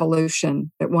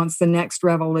revolution, that wants the next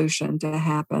revolution to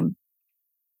happen.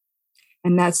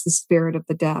 And that's the spirit of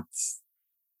the depths.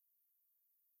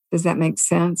 Does that make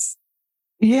sense?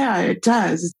 Yeah, it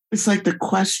does. It's like the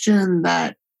question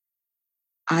that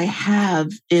I have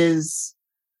is,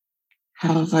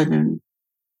 how have I been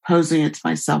posing it to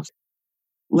myself?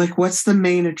 Like, what's the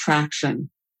main attraction?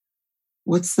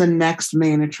 What's the next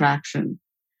main attraction?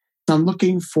 So I'm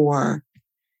looking for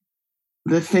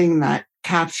the thing that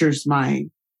captures my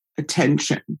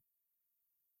attention.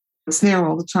 It's there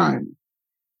all the time.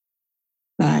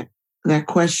 That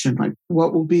question, like,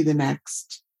 what will be the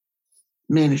next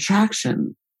main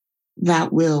attraction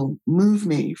that will move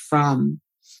me from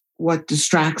what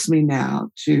distracts me now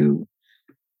to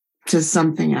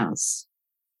something else?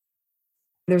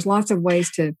 There's lots of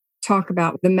ways to talk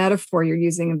about the metaphor you're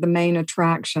using of the main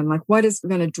attraction. Like, what is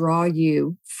going to draw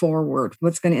you forward?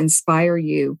 What's going to inspire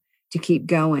you to keep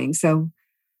going? So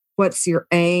what's your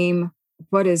aim?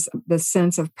 What is the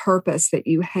sense of purpose that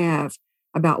you have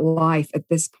about life at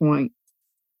this point?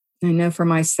 I know for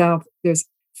myself, there's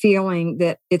feeling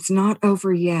that it's not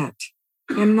over yet.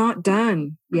 I'm not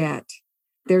done yet.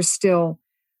 There's still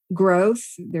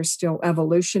growth. There's still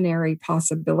evolutionary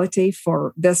possibility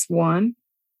for this one.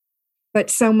 But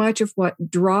so much of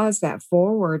what draws that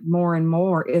forward more and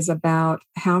more is about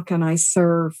how can I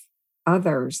serve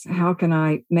others? How can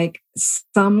I make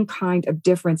some kind of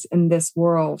difference in this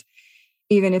world,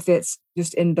 even if it's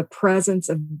just in the presence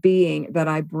of being that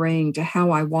I bring to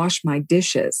how I wash my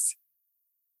dishes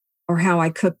or how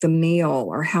I cook the meal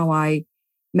or how I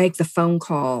make the phone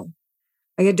call.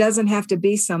 Like, it doesn't have to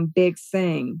be some big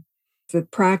thing. The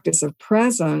practice of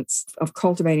presence, of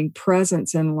cultivating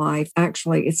presence in life,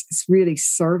 actually, it's really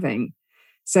serving.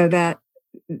 So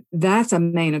that's a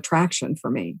main attraction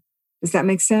for me. Does that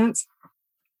make sense?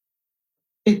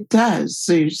 It does.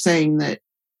 So you're saying that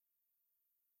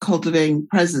cultivating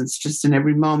presence just in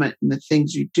every moment and the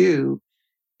things you do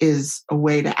is a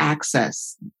way to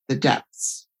access the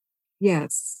depths.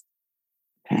 Yes.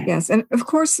 Okay. Yes. And of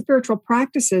course, spiritual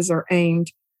practices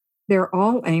they're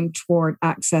all aimed toward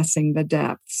accessing the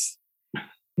depths.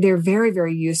 They're very,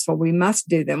 very useful. We must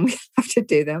do them. We have to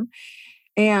do them.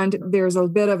 And there's a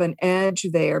bit of an edge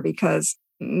there because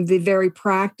the very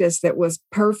practice that was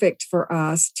perfect for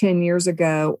us 10 years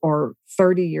ago or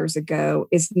 30 years ago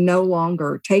is no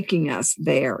longer taking us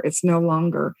there. It's no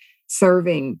longer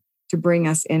serving to bring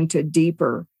us into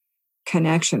deeper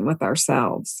connection with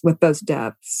ourselves, with those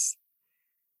depths.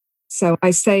 So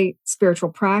I say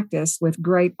spiritual practice with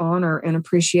great honor and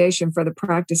appreciation for the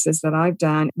practices that I've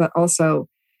done, but also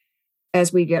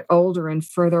as we get older and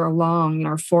further along in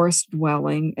our forest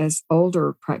dwelling as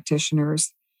older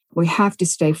practitioners, we have to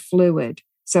stay fluid.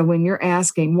 So when you're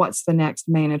asking what's the next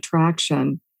main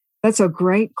attraction, that's a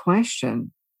great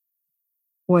question.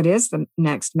 What is the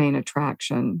next main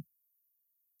attraction?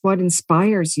 What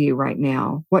inspires you right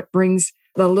now? What brings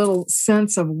the little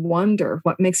sense of wonder?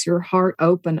 What makes your heart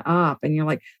open up? And you're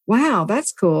like, wow,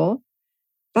 that's cool.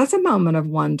 That's a moment of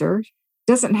wonder.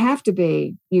 Doesn't have to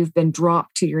be you've been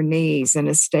dropped to your knees in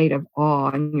a state of awe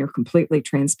and you're completely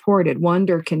transported.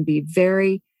 Wonder can be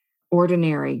very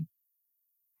ordinary.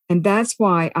 And that's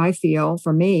why I feel,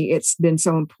 for me, it's been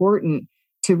so important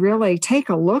to really take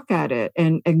a look at it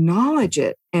and acknowledge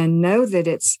it and know that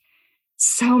it's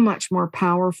so much more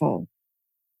powerful.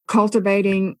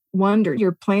 Cultivating wonder.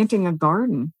 You're planting a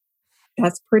garden.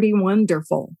 That's pretty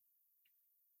wonderful.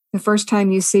 The first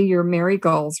time you see your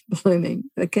marigolds blooming,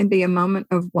 it can be a moment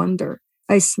of wonder,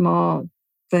 a small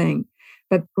thing.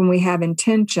 But when we have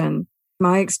intention,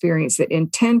 my experience that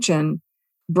intention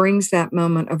brings that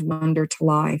moment of wonder to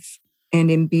life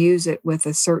and imbues it with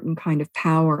a certain kind of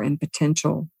power and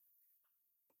potential.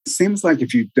 It seems like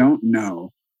if you don't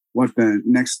know what the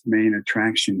next main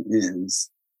attraction is,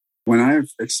 when I've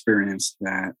experienced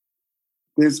that,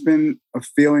 there's been a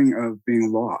feeling of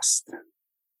being lost.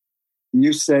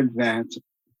 You said that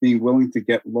being willing to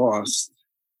get lost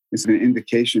is an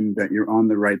indication that you're on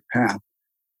the right path.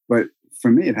 But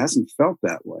for me, it hasn't felt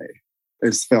that way.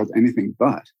 It's felt anything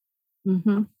but.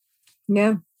 Mm-hmm.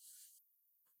 Yeah.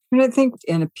 And I think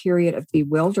in a period of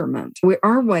bewilderment, we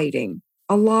are waiting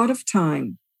a lot of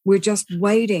time. We're just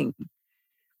waiting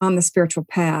on the spiritual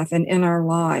path and in our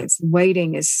lives.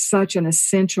 Waiting is such an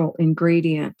essential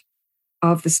ingredient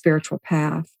of the spiritual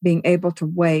path, being able to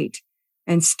wait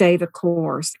and stay the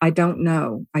course. I don't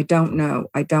know. I don't know.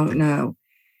 I don't know.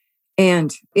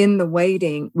 And in the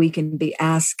waiting, we can be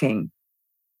asking.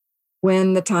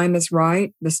 When the time is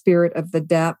right, the spirit of the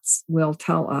depths will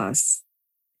tell us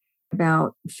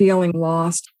about feeling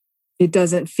lost. It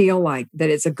doesn't feel like that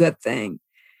it's a good thing.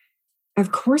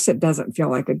 Of course, it doesn't feel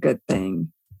like a good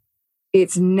thing.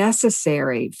 It's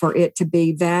necessary for it to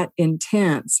be that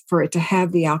intense, for it to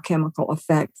have the alchemical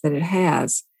effect that it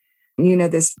has. You know,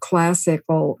 this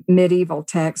classical medieval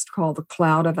text called The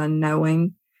Cloud of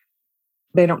Unknowing.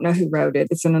 They don't know who wrote it.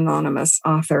 It's an anonymous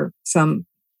author, some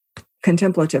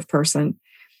contemplative person.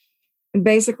 And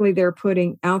basically, they're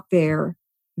putting out there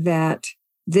that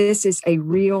this is a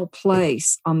real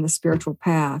place on the spiritual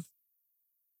path.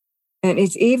 And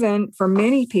it's even, for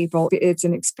many people, it's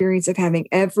an experience of having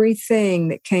everything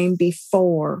that came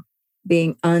before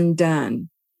being undone.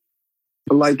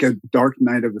 Like a dark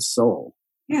night of the soul.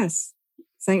 Yes.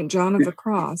 St. John of the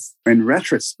Cross. In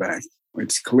retrospect,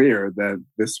 it's clear that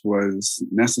this was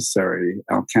necessary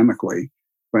alchemically,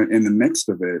 but in the midst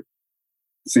of it,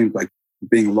 it seemed like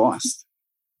being lost.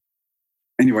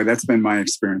 Anyway, that's been my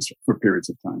experience for periods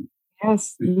of time.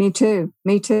 Yes, me too.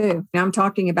 Me too. I'm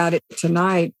talking about it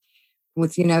tonight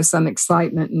with, some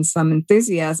excitement and some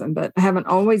enthusiasm, but I haven't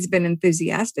always been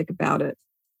enthusiastic about it.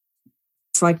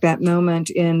 It's like that moment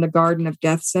in the Garden of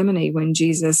Gethsemane when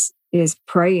Jesus is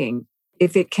praying,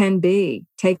 if it can be,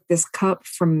 take this cup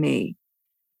from me.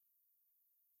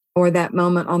 Or that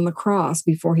moment on the cross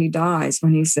before he dies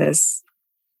when he says,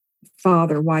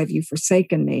 Father, why have you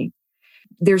forsaken me?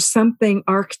 There's something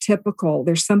archetypical.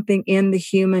 There's something in the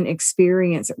human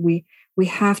experience that we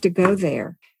have to go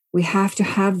there. We have to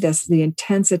have the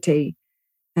intensity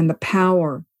and the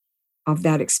power of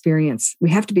that experience. We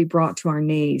have to be brought to our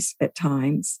knees at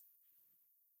times.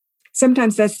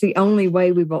 Sometimes that's the only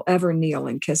way we will ever kneel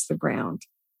and kiss the ground,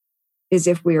 is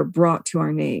if we are brought to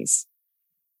our knees.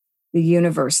 The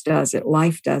universe does it.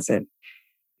 Life does it.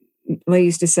 Lee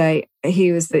used to say,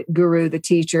 he was the guru, the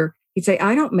teacher. He'd say,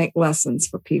 I don't make lessons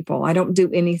for people. I don't do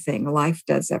anything. Life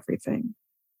does everything.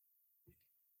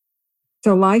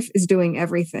 So life is doing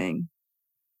everything.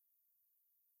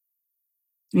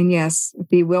 And yes,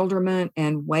 bewilderment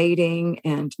and waiting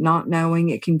and not knowing,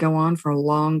 it can go on for a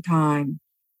long time.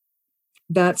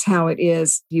 That's how it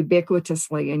is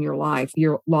ubiquitously in your life.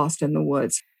 You're lost in the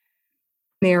woods.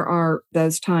 There are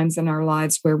those times in our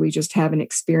lives where we just have an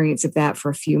experience of that for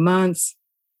a few months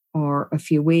or a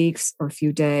few weeks or a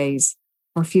few days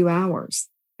or a few hours,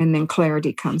 and then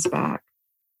clarity comes back.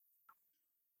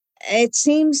 It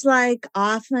seems like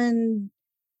often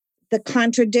the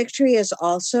contradictory is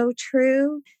also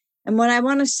true. And what I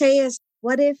want to say is,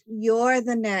 what if you're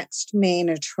the next main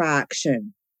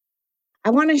attraction?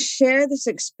 I want to share this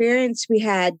experience we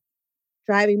had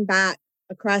driving back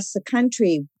across the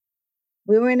country.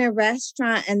 We were in a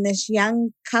restaurant and this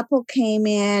young couple came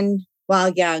in, well,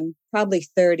 young, probably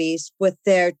 30s, with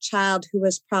their child who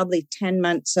was probably 10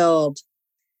 months old.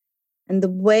 And the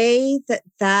way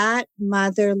that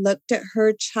mother looked at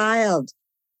her child,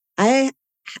 I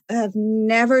have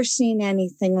never seen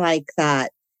anything like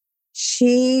that.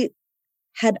 She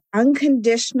had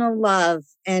unconditional love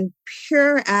and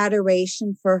pure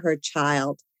adoration for her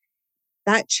child.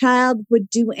 That child would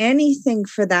do anything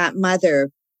for that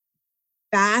mother,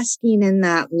 basking in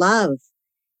that love.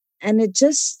 And it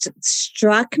just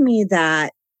struck me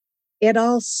that it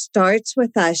all starts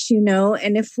with us,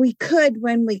 and if we could,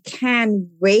 when we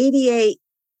can, radiate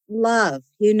love,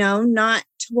 not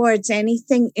towards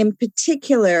anything in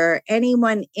particular,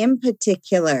 anyone in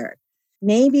particular.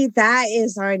 Maybe that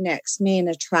is our next main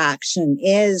attraction,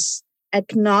 is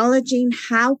acknowledging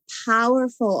how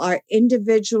powerful our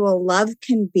individual love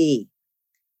can be.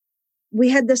 We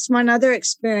had this one other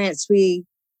experience. We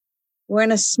were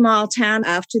in a small town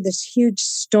after this huge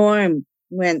storm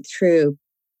went through,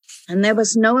 and there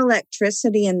was no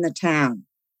electricity in the town.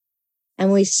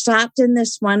 And we stopped in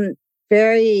this one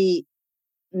very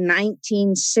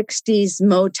 1960s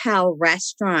motel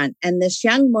restaurant, and this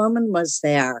young woman was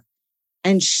there,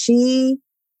 and she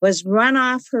was run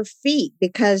off her feet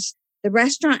because the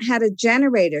restaurant had a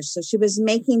generator, so she was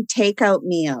making takeout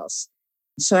meals.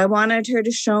 So I wanted her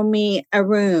to show me a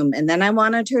room, and then I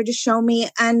wanted her to show me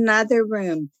another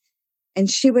room. And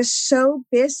she was so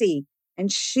busy,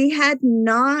 and she had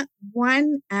not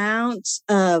 1 ounce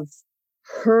of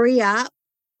hurry up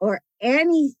or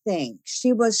anything.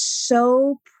 She was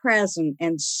so present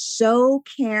and so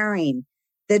caring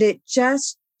that it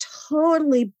just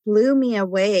totally blew me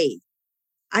away.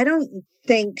 I don't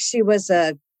think she was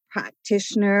a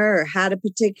practitioner or had a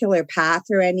particular path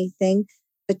or anything,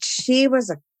 but she was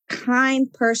a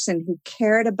kind person who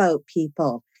cared about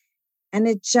people. And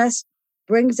it just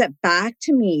brings it back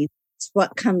to me. It's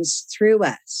what comes through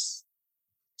us.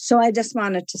 So I just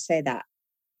wanted to say that.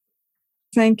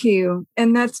 Thank you.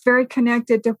 And that's very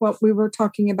connected to what we were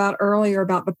talking about earlier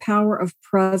about the power of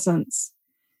presence.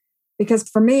 Because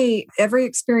for me, every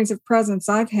experience of presence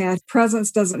I've had,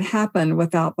 presence doesn't happen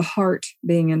without the heart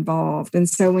being involved. And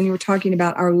so when you were talking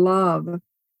about our love,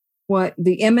 what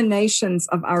the emanations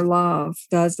of our love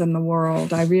does in the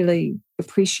world, I really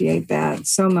appreciate that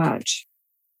so much.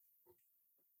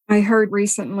 I heard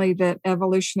recently that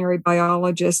evolutionary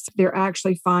biologists, they're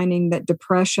actually finding that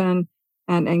depression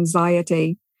and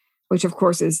anxiety, which of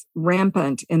course is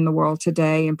rampant in the world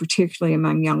today, and particularly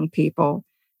among young people,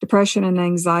 depression and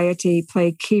anxiety play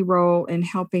a key role in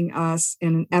helping us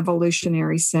in an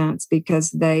evolutionary sense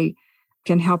because they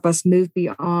can help us move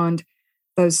beyond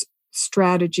those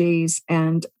strategies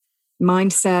and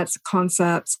mindsets,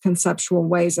 concepts, conceptual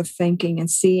ways of thinking and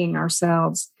seeing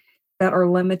ourselves that are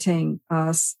limiting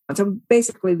us. So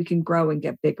basically, we can grow and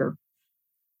get bigger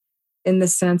in the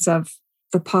sense of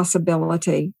the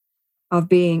possibility of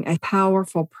being a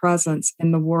powerful presence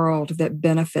in the world that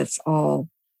benefits all.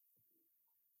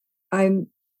 I'm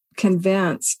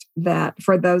convinced that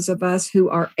for those of us who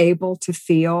are able to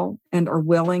feel and are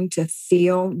willing to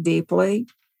feel deeply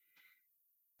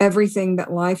everything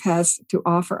that life has to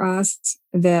offer us,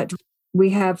 that we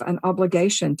have an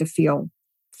obligation to feel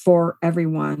for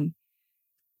everyone,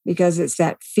 because it's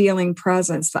that feeling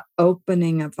presence, the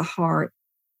opening of the heart.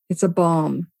 It's a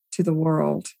balm to the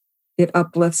world. It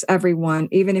uplifts everyone.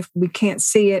 Even if we can't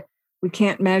see it, we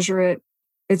can't measure it,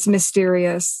 it's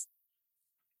mysterious.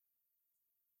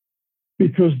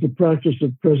 Because the practice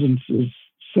of presence is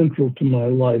central to my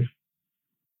life.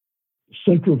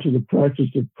 Central to the practice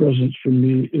of presence for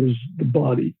me is the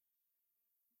body.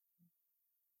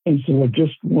 And so I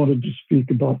just wanted to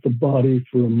speak about the body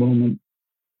for a moment,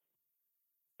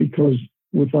 because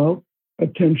without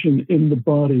attention in the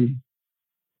body,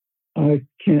 I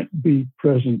can't be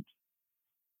present.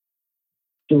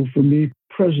 So for me,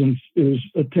 presence is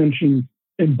attention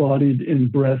embodied in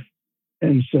breath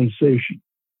and sensation.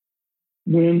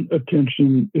 When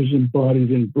attention is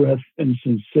embodied in breath and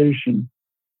sensation,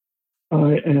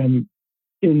 I am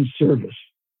in service.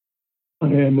 I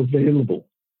am available.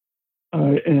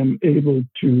 I am able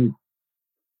to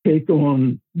take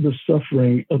on the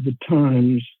suffering of the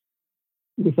times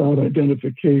without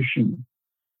identification.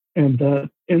 And that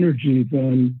energy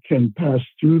then can pass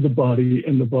through the body,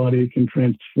 and the body can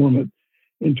transform it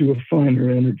into a finer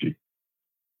energy,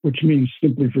 which means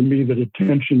simply for me that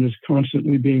attention is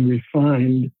constantly being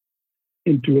refined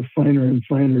into a finer and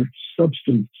finer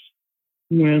substance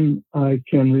when I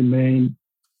can remain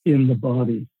in the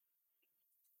body.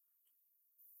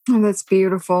 Oh, that's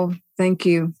beautiful. Thank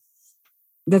you.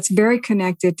 That's very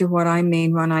connected to what I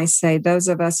mean when I say those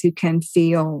of us who can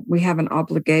feel, we have an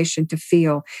obligation to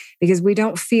feel, because we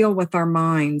don't feel with our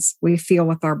minds, we feel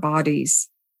with our bodies.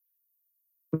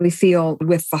 We feel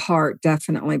with the heart,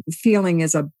 definitely. Feeling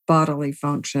is a bodily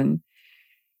function.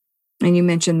 And you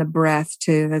mentioned the breath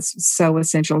too. That's so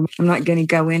essential. I'm not going to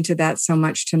go into that so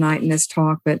much tonight in this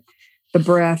talk, but the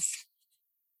breath,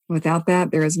 without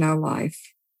that, there is no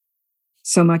life.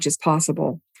 So much is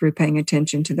possible through paying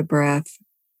attention to the breath.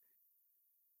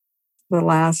 The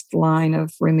last line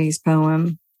of Rumi's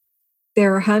poem,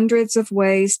 there are hundreds of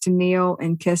ways to kneel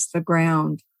and kiss the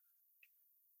ground.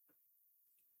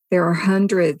 There are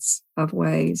hundreds of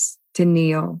ways to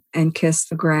kneel and kiss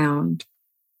the ground.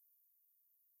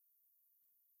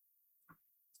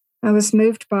 I was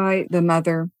moved by the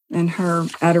mother and her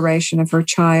adoration of her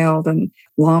child and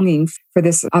longing for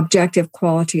this objective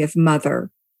quality of mother,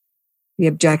 the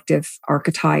objective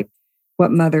archetype,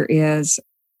 what mother is.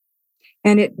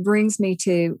 And it brings me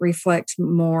to reflect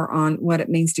more on what it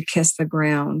means to kiss the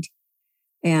ground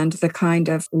and the kind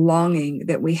of longing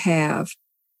that we have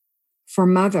for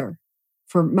Mother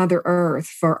Earth,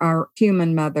 for our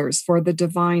human mothers, for the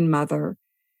divine mother,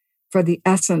 for the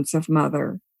essence of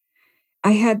mother.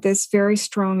 I had this very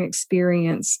strong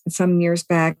experience some years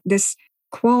back. This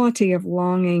quality of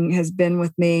longing has been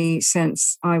with me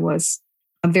since I was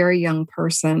a very young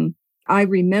person. I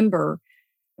remember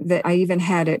that I even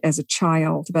had it as a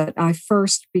child, but I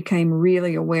first became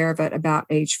really aware of it about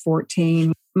age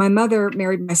 14. My mother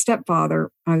married my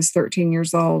stepfather. I was 13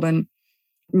 years old, and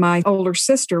my older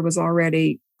sister was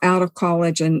already out of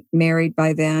college and married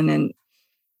by then. And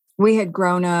we had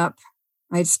grown up.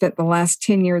 I'd spent the last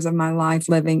 10 years of my life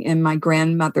living in my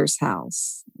grandmother's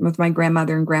house with my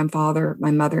grandmother and grandfather,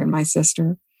 my mother and my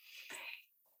sister.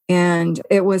 And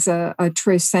it was a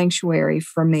true sanctuary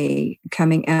for me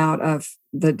coming out of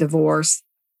the divorce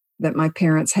that my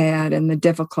parents had and the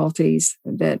difficulties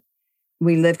that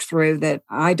we lived through that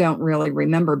I don't really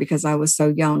remember because I was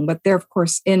so young, but they're of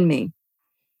course in me.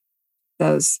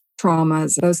 Those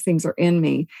traumas, those things are in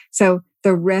me. So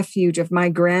the refuge of my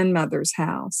grandmother's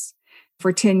house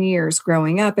for 10 years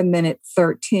growing up. And then at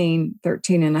 13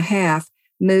 and a half,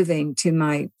 moving to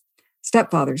my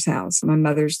stepfather's house, my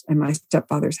mother's and my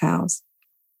stepfather's house.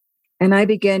 And I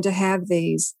began to have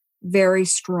these very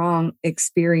strong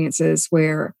experiences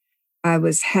where I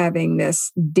was having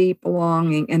this deep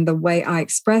longing. And the way I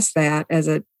expressed that as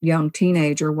a young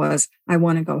teenager was, I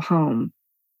want to go home.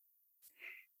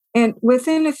 And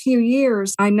within a few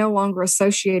years, I no longer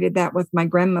associated that with my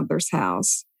grandmother's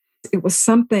house. It was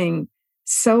something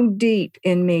so deep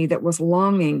in me that was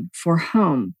longing for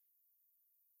home.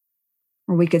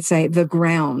 Or we could say the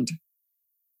ground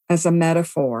as a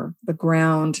metaphor, the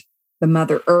ground, the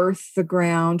Mother Earth, the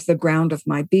ground of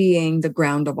my being, the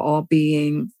ground of all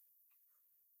being.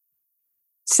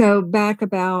 So back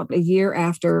about a year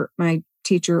after my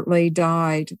teacher Lee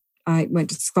died, I went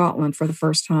to Scotland for the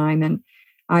first time. And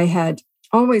I had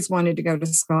always wanted to go to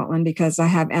Scotland because I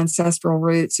have ancestral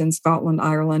roots in Scotland,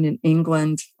 Ireland, and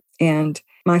England. And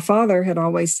my father had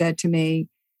always said to me,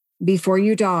 before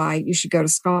you die, you should go to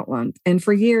Scotland. And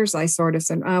for years, I sort of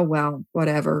said, oh, well,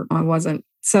 whatever. I wasn't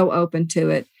so open to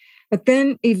it. But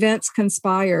then events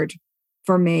conspired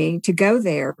for me to go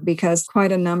there because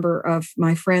quite a number of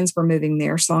my friends were moving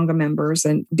there, Sangha members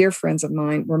and dear friends of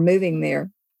mine were moving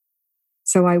there.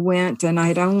 So I went and I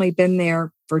had only been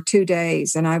there for 2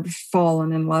 days and I've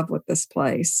fallen in love with this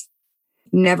place.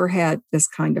 Never had this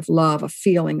kind of love, a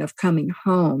feeling of coming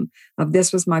home, of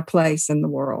this was my place in the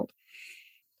world.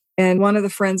 And one of the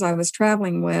friends I was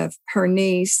traveling with, her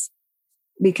niece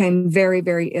became very,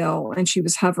 very ill. And she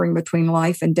was hovering between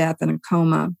life and death in a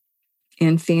coma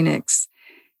in Phoenix.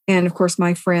 And of course,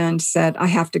 my friend said, I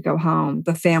have to go home.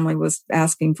 The family was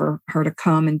asking for her to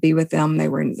come and be with them. They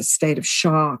were in a state of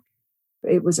shock.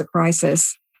 It was a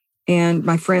crisis. And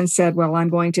my friend said, well, I'm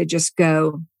going to just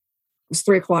go. It was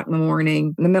 3:00 in the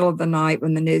morning, in the middle of the night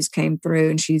when the news came through,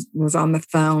 and she was on the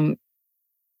phone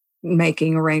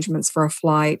making arrangements for a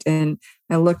flight. And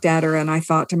I looked at her and I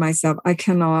thought to myself, I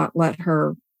cannot let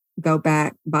her go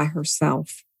back by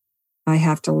herself. I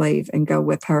have to leave and go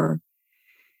with her.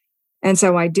 And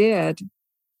so I did.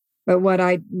 But what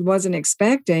I wasn't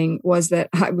expecting was that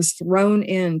I was thrown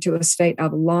into a state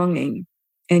of longing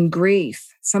and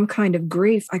grief, some kind of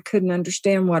grief. I couldn't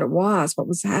understand what it was, what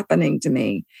was happening to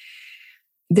me.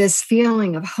 This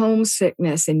feeling of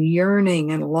homesickness and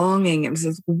yearning and longing, it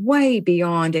was way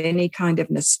beyond any kind of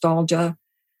nostalgia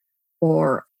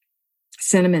or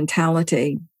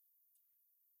sentimentality.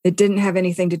 It didn't have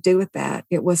anything to do with that.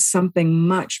 It was something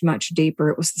much, much deeper.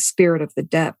 It was the spirit of the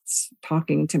depths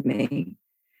talking to me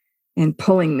and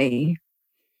pulling me.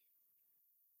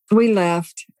 We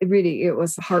left. It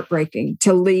was heartbreaking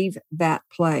to leave that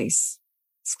place,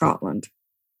 Scotland.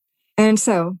 And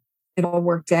so it all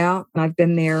worked out. And I've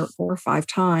been there 4 or 5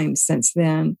 times since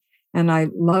then. And I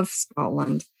love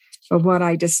Scotland. But what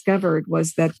I discovered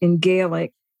was that in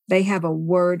Gaelic, they have a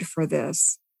word for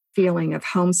this feeling of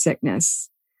homesickness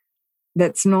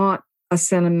that's not a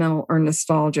sentimental or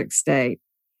nostalgic state.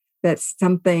 That's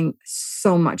something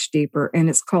so much deeper. And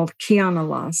it's called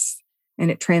Cianalas. And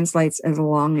it translates as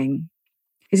longing.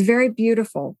 It's very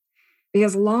beautiful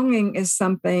because longing is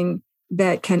something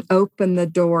that can open the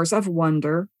doors of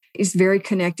wonder. It's very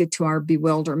connected to our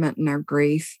bewilderment and our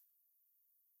grief.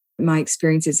 My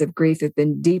experiences of grief have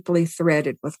been deeply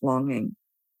threaded with longing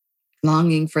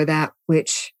for that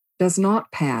which does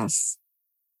not pass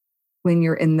when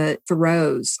you're in the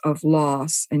throes of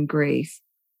loss and grief,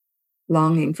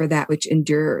 longing for that which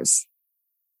endures.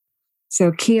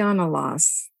 So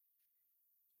Cianalas.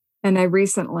 And I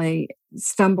recently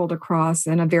stumbled across,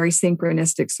 in a very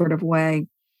synchronistic sort of way,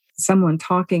 someone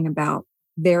talking about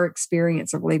their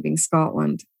experience of leaving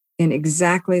Scotland in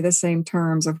exactly the same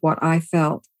terms of what I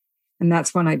felt. And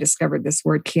that's when I discovered this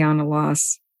word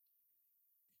Cianalas.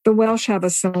 The Welsh have a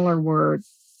similar word,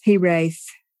 hiraeth.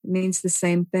 It means the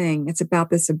same thing. It's about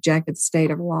this objective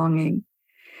state of longing.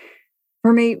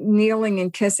 For me, kneeling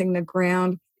and kissing the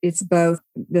ground, it's both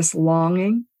this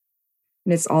longing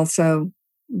and it's also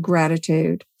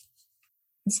gratitude.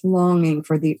 It's longing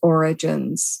for the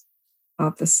origins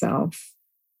of the self,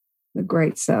 the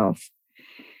great self.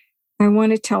 I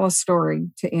want to tell a story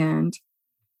to end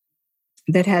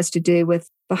that has to do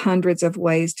with the hundreds of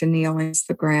ways to kneel against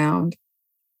the ground.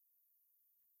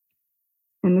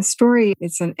 And the story,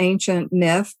 it's an ancient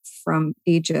myth from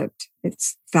Egypt.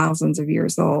 It's thousands of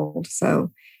years old.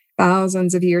 So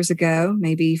thousands of years ago,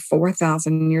 maybe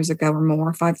 4,000 years ago or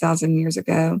more, 5,000 years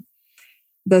ago,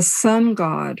 the sun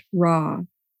god, Ra,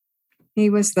 he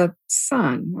was the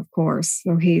sun, of course.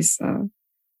 So he's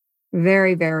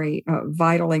very, very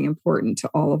vitally important to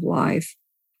all of life.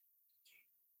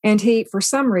 And he, for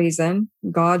some reason,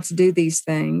 gods do these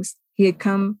things. He had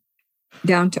come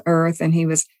down to earth and he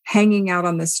was hanging out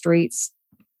on the streets,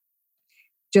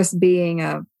 just being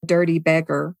a dirty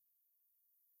beggar.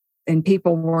 And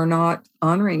people were not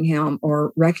honoring him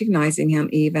or recognizing him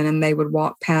even, and they would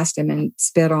walk past him and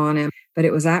spit on him. But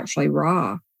it was actually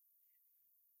Ra.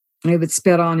 They would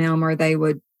spit on him or they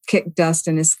would kick dust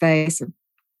in his face. It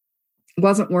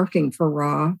wasn't working for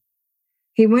Ra.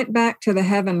 He went back to the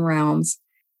heaven realms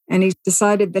and he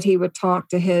decided that he would talk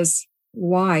to his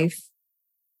wife,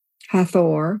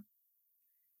 Hathor,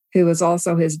 who was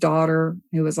also his daughter,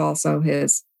 who was also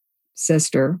his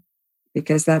sister,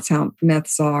 because that's how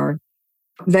myths are.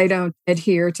 They don't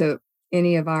adhere to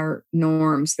any of our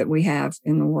norms that we have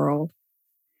in the world.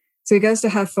 So he goes to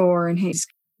Hathor and he's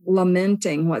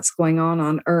lamenting what's going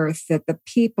on earth, that the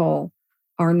people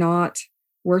are not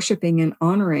worshiping and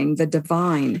honoring the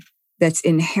divine that's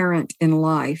inherent in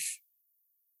life.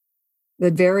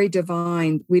 The very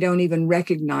divine, we don't even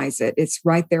recognize it. It's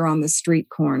right there on the street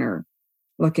corner,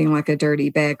 looking like a dirty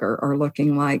beggar or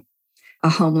looking like a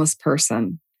homeless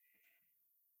person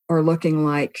or looking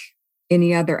like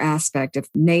any other aspect of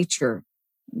nature,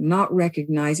 not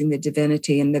recognizing the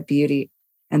divinity and the beauty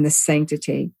and the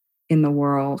sanctity in the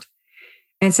world.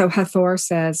 And so Hathor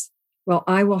says, well,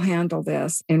 I will handle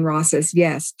this. And Ra says,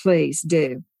 yes, please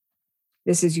do.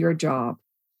 This is your job.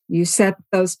 You set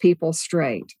those people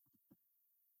straight.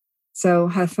 So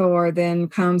Hathor then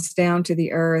comes down to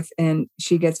the earth and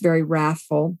she gets very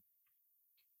wrathful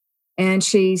and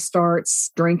she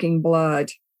starts drinking blood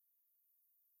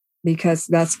because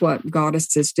that's what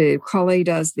goddesses do. Kali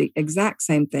does the exact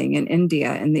same thing in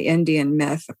India, in the Indian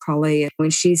myth of Kali. When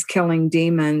she's killing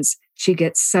demons, she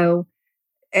gets so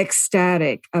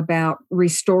ecstatic about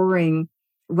restoring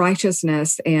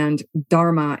righteousness and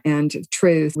dharma and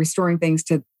truth, restoring things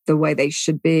to the way they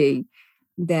should be,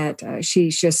 that she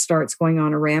just starts going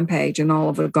on a rampage and all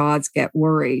of the gods get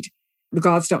worried. The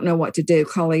gods don't know what to do.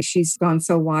 Kali, she's gone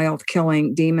so wild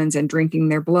killing demons and drinking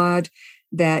their blood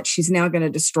that she's now going to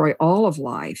destroy all of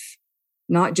life,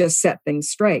 not just set things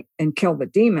straight and kill the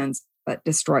demons, but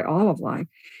destroy all of life.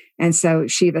 And so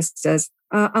Shiva says,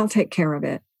 I'll take care of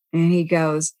it. And he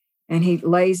goes and he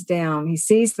lays down, he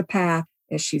sees the path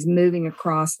as she's moving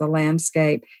across the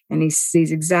landscape and he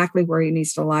sees exactly where he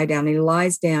needs to lie down. He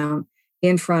lies down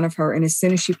in front of her. And as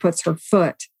soon as she puts her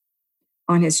foot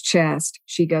on his chest,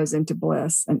 she goes into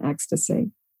bliss and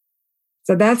ecstasy.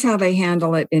 So that's how they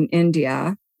handle it in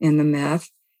India, in the myth.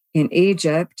 In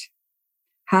Egypt,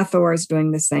 Hathor is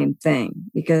doing the same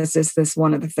thing because this is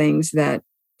one of the things that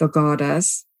the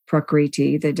goddess,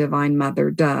 Prakriti, the divine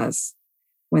mother, does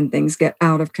when things get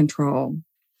out of control.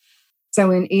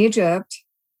 So in Egypt,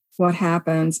 what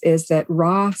happens is that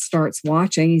Ra starts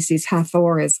watching. He sees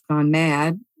Hathor has gone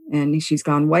mad and she's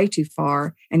gone way too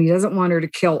far, and he doesn't want her to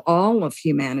kill all of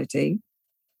humanity.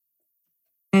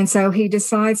 And so he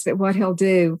decides that what he'll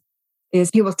do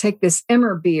is he will take this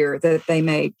emmer beer that they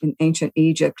made in ancient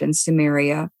Egypt and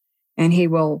Sumeria, and he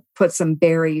will put some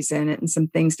berries in it and some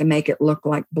things to make it look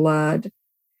like blood.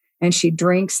 And she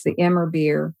drinks the emmer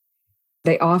beer.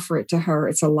 They offer it to her.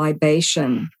 It's a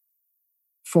libation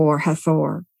for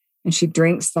Hathor. And she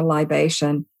drinks the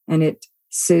libation and it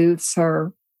soothes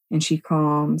her and she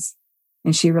calms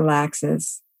and she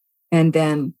relaxes. And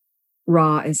then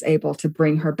Ra is able to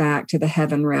bring her back to the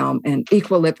heaven realm and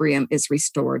equilibrium is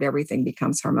restored. Everything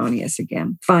becomes harmonious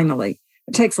again. Finally,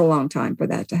 it takes a long time for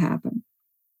that to happen.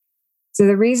 So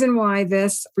the reason why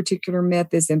this particular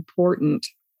myth is important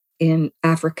in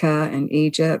Africa and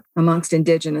Egypt amongst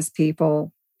indigenous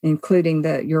people, including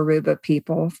the Yoruba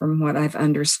people, from what I've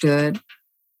understood,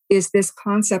 is this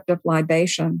concept of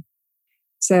libation.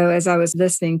 So as I was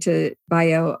listening to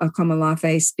Bayo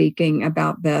Akomolafe speaking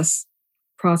about this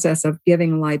process of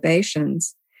giving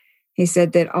libations, he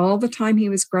said that all the time he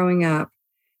was growing up,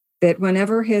 that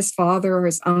whenever his father or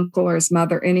his uncle or his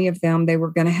mother, any of them, they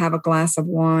were going to have a glass of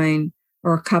wine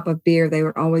or a cup of beer, they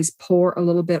would always pour a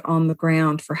little bit on the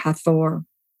ground for Hathor.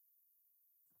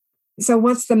 So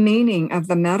what's the meaning of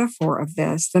the metaphor of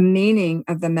this? The meaning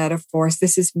of the metaphor is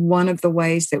this is one of the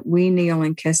ways that we kneel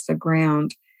and kiss the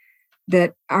ground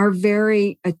that our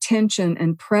very attention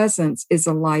and presence is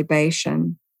a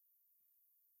libation.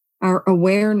 Our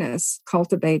awareness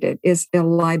cultivated is a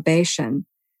libation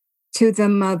to the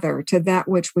mother, to that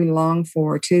which we long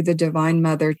for, to the divine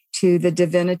mother, to the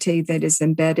divinity that is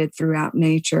embedded throughout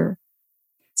nature.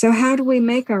 So how do we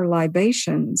make our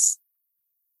libations?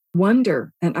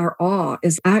 Wonder and our awe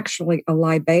is actually a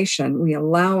libation. We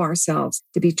allow ourselves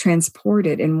to be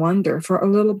transported in wonder for a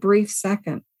little brief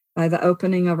second by the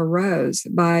opening of a rose,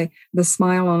 by the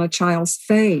smile on a child's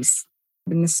face,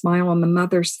 and the smile on the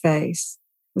mother's face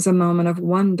was a moment of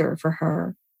wonder for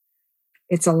her.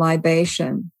 It's a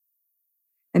libation.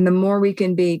 And the more we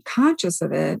can be conscious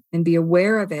of it and be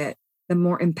aware of it, the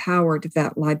more empowered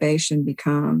that libation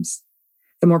becomes.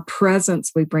 The more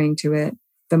presence we bring to it,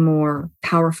 the more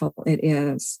powerful it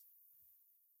is.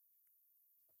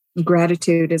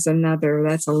 Gratitude is another.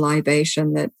 That's a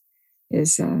libation that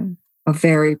is a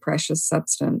very precious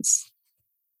substance.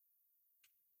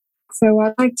 So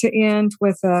I'd like to end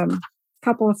with a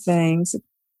couple of things.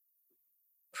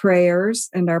 Prayers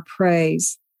and our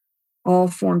praise. All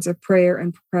forms of prayer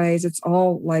and praise. It's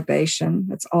all libation.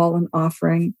 It's all an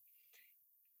offering.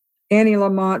 Annie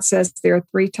Lamott says there are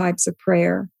 3 types of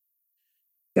prayer.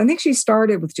 I think she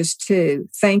started with just 2,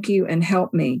 thank you and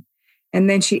help me. And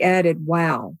then she added,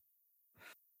 wow.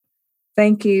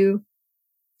 Thank you,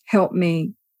 help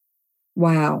me,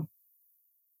 wow.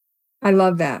 I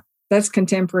love that. That's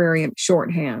contemporary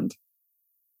shorthand.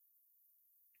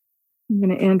 I'm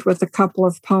going to end with a couple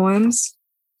of poems.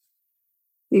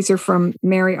 These are from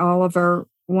Mary Oliver.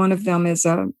 One of them is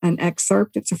an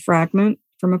excerpt. It's a fragment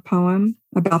from a poem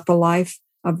about the life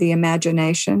of the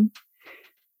imagination,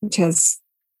 which has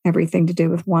everything to do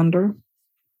with wonder.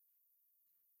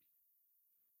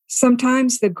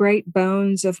 Sometimes the great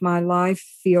bones of my life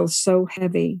feel so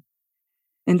heavy,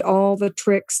 and all the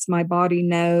tricks my body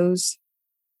knows,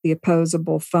 the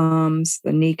opposable thumbs,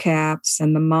 the kneecaps,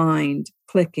 and the mind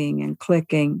clicking and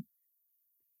clicking,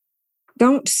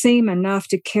 don't seem enough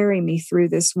to carry me through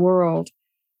this world.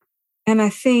 And I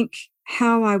think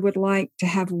how I would like to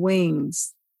have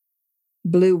wings,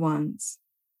 blue ones,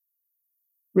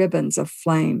 ribbons of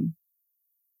flame.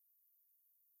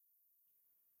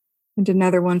 And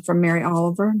another one from Mary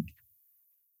Oliver.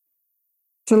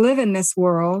 To live in this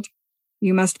world,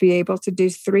 you must be able to do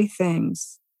 3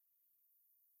 things.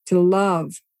 To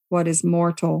love what is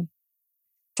mortal,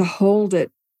 to hold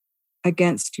it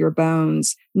against your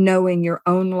bones, knowing your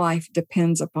own life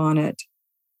depends upon it.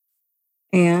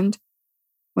 And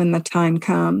when the time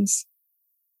comes,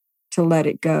 to let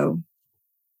it go.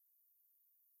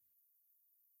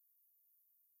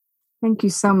 Thank you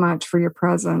so much for your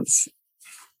presence.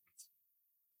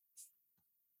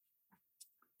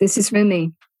 This is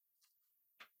Rumi.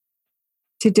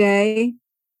 Today,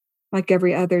 like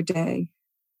every other day,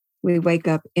 we wake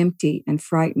up empty and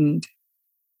frightened.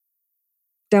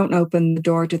 Don't open the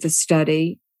door to the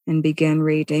study and begin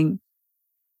reading.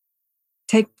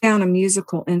 Take down a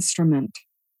musical instrument.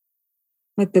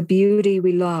 Let the beauty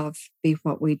we love be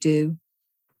what we do.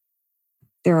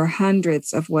 There are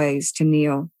hundreds of ways to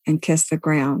kneel and kiss the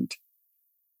ground.